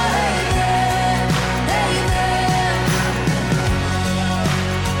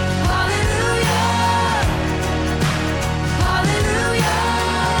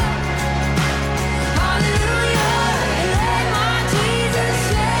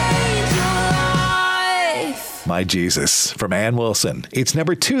 My Jesus from Ann Wilson. It's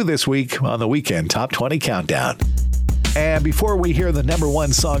number 2 this week on the Weekend Top 20 Countdown. And before we hear the number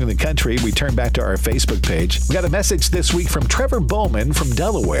 1 song in the country, we turn back to our Facebook page. We got a message this week from Trevor Bowman from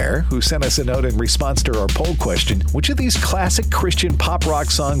Delaware, who sent us a note in response to our poll question. Which of these classic Christian pop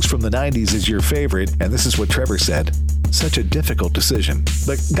rock songs from the 90s is your favorite? And this is what Trevor said. Such a difficult decision.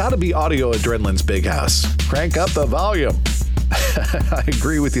 But gotta be Audio Adrenaline's Big House. Crank up the volume. I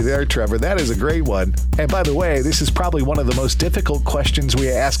agree with you there, Trevor. That is a great one. And by the way, this is probably one of the most difficult questions we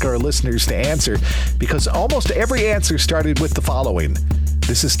ask our listeners to answer because almost every answer started with the following.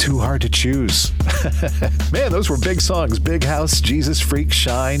 This is too hard to choose. Man, those were big songs. Big House, Jesus Freak,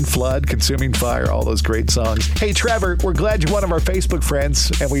 Shine, Flood, Consuming Fire, all those great songs. Hey, Trevor, we're glad you're one of our Facebook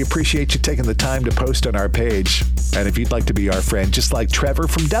friends, and we appreciate you taking the time to post on our page. And if you'd like to be our friend, just like Trevor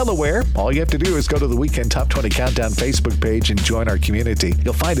from Delaware, all you have to do is go to the Weekend Top 20 Countdown Facebook page and join our community.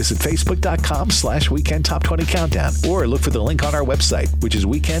 You'll find us at facebook.com/Weekend Top 20 Countdown, or look for the link on our website, which is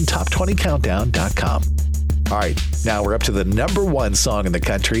weekendtop20countdown.com. All right, now we're up to the number 1 song in the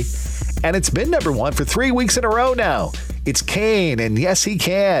country, and it's been number 1 for 3 weeks in a row now. It's Kane, and Yes, He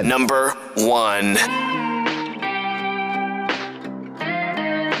Can. Number 1.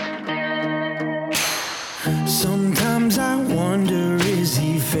 Sometimes I wonder, is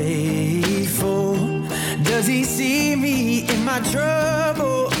He faithful? Does He see me in my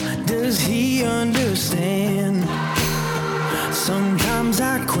trouble? Does He understand? Sometimes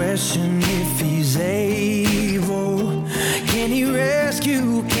I question if He's able. Can He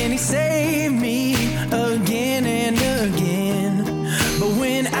rescue? Can He save me again and again? But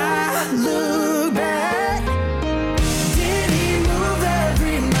when I look back, did He move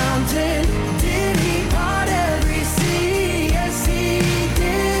every mountain? Did He part every sea? Yes, He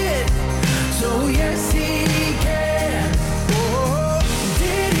did. So yes, He can. Oh,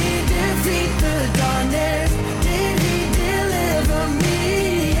 did He defeat the darkness? Did He deliver me?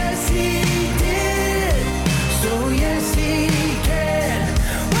 Yes, He did. So yes, He can.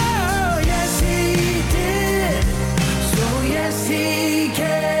 Oh, yes, He did. So yes, He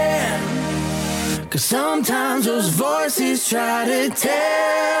can. 'Cause sometimes those voices try to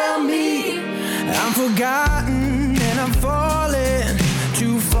tell me I'm forgotten and I'm falling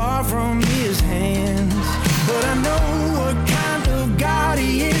too far from His hands. But I know what kind of God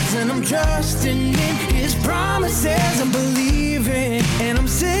He is, and I'm trusting in His promises. I'm believing and I'm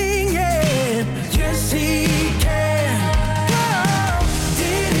singing, yes, He can. Oh,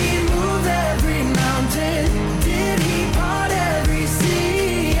 did He move every mountain? Did He part every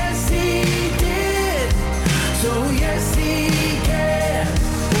sea? Yes, He did. So yes, He can.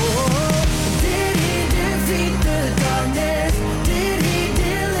 Oh, did He defeat the darkness? Did He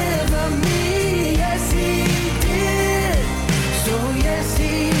deliver me? Yes, He did. So yes,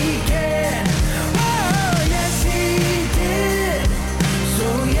 He can. Oh, yes, He did. So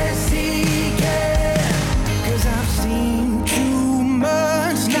yes, He can. 'Cause I've seen too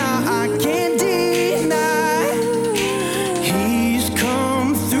much now, I can't deny. He's come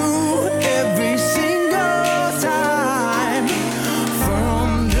through every single time. From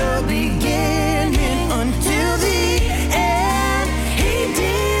the beginning until the end. He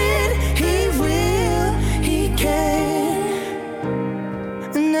did, He will, He can.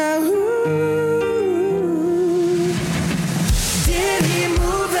 Now, did He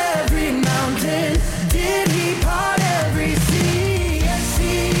move every mountain? Did He part every sea? Yes,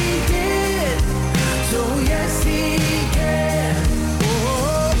 He did. So yes, He can.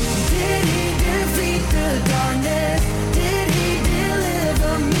 Oh, did He defeat the darkness? Did He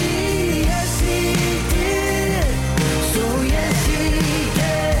deliver me? Yes, He did. So yes, He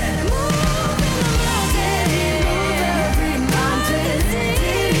can. Did He move every mountain?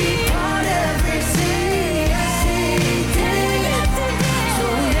 Did He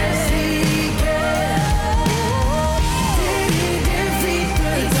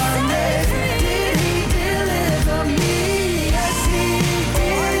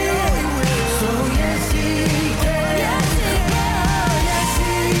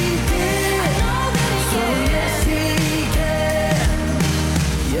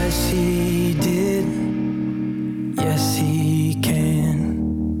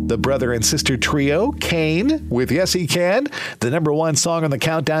The brother and sister trio, Kane, with Yes He Can, the number one song on the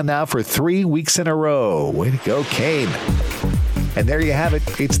countdown now for 3 weeks in a row. Way to go, Kane. And there you have it.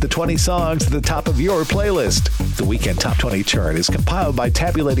 It's the 20 songs at the top of your playlist. The Weekend Top 20 chart is compiled by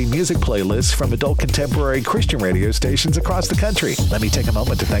tabulating music playlists from adult contemporary Christian radio stations across the country. Let me take a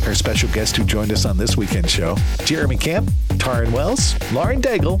moment to thank our special guests who joined us on this weekend show. Jeremy Camp, Taryn Wells, Lauren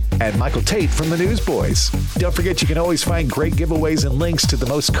Daigle, and Michael Tate from the Newsboys. Don't forget you can always find great giveaways and links to the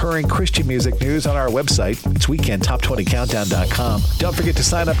most current Christian music news on our website. It's weekendtop20countdown.com. Don't forget to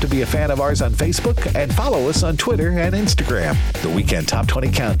sign up to be a fan of ours on Facebook and follow us on Twitter and Instagram. The Weekend Top 20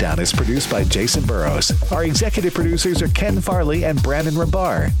 Countdown is produced by Jason Burrows. Our executive producers are Ken Farley and Brandon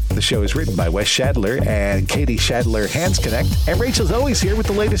Rabar. The show is written by Wes Shadler and Katie Shadler Hands Connect. And Rachel's always here with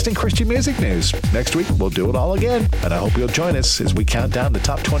the latest in Christian music news. Next week, we'll do it all again. And I hope you'll join us as we count down the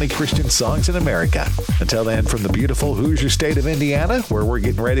top 20 Christian songs in America. Until then, from the beautiful Hoosier state of Indiana, where we're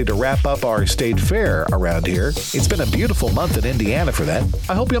getting ready to wrap up our state fair around here, it's been a beautiful month in Indiana for that.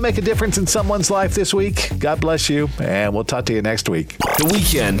 I hope you'll make a difference in someone's life this week. God bless you, and we'll talk to you next week. The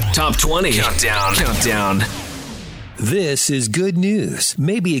Weekend Top 20 Countdown. This is good news.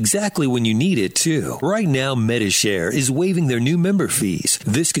 Maybe exactly when you need it, too. Right now, Medishare is waiving their new member fees.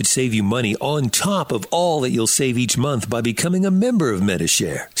 This could save you money on top of all that you'll save each month by becoming a member of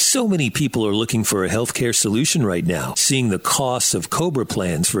Medishare. So many people are looking for a healthcare solution right now, seeing the costs of COBRA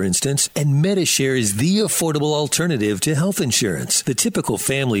plans, for instance, and Medishare is the affordable alternative to health insurance. The typical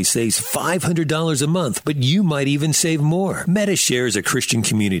family saves $500 a month, but you might even save more. Medishare is a Christian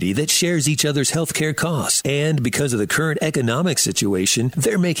community that shares each other's healthcare costs, and because of the current economic situation,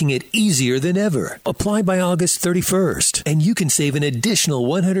 they're making it easier than ever. Apply by August 31st, and you can save an additional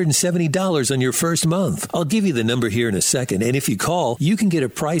 $170 on your first month. I'll give you the number here in a second, and if you call, you can get a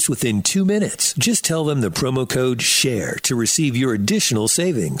price within 2 minutes. Just tell them the promo code SHARE to receive your additional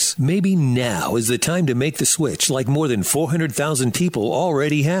savings. Maybe now is the time to make the switch like more than 400,000 people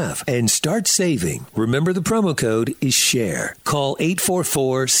already have, and start saving. Remember, the promo code is SHARE. Call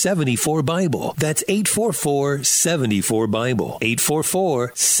 844-74-BIBLE. That's 844-74-BIBLE.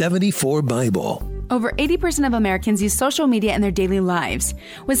 844-74-BIBLE. Over 80% of Americans use social media in their daily lives.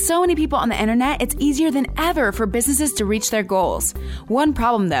 With so many people on the internet, it's easier than ever for businesses to reach their goals. One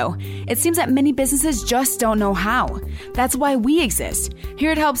problem, though, it seems that many businesses just don't know how. That's why we exist.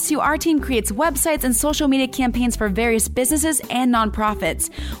 Here at Helps 2, our team creates websites and social media campaigns for various businesses and nonprofits.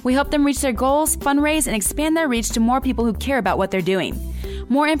 We help them reach their goals, fundraise, and expand their reach to more people who care about what they're doing.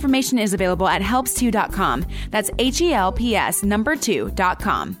 More information is available at helps2.com. That's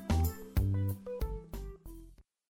HELPS2.com.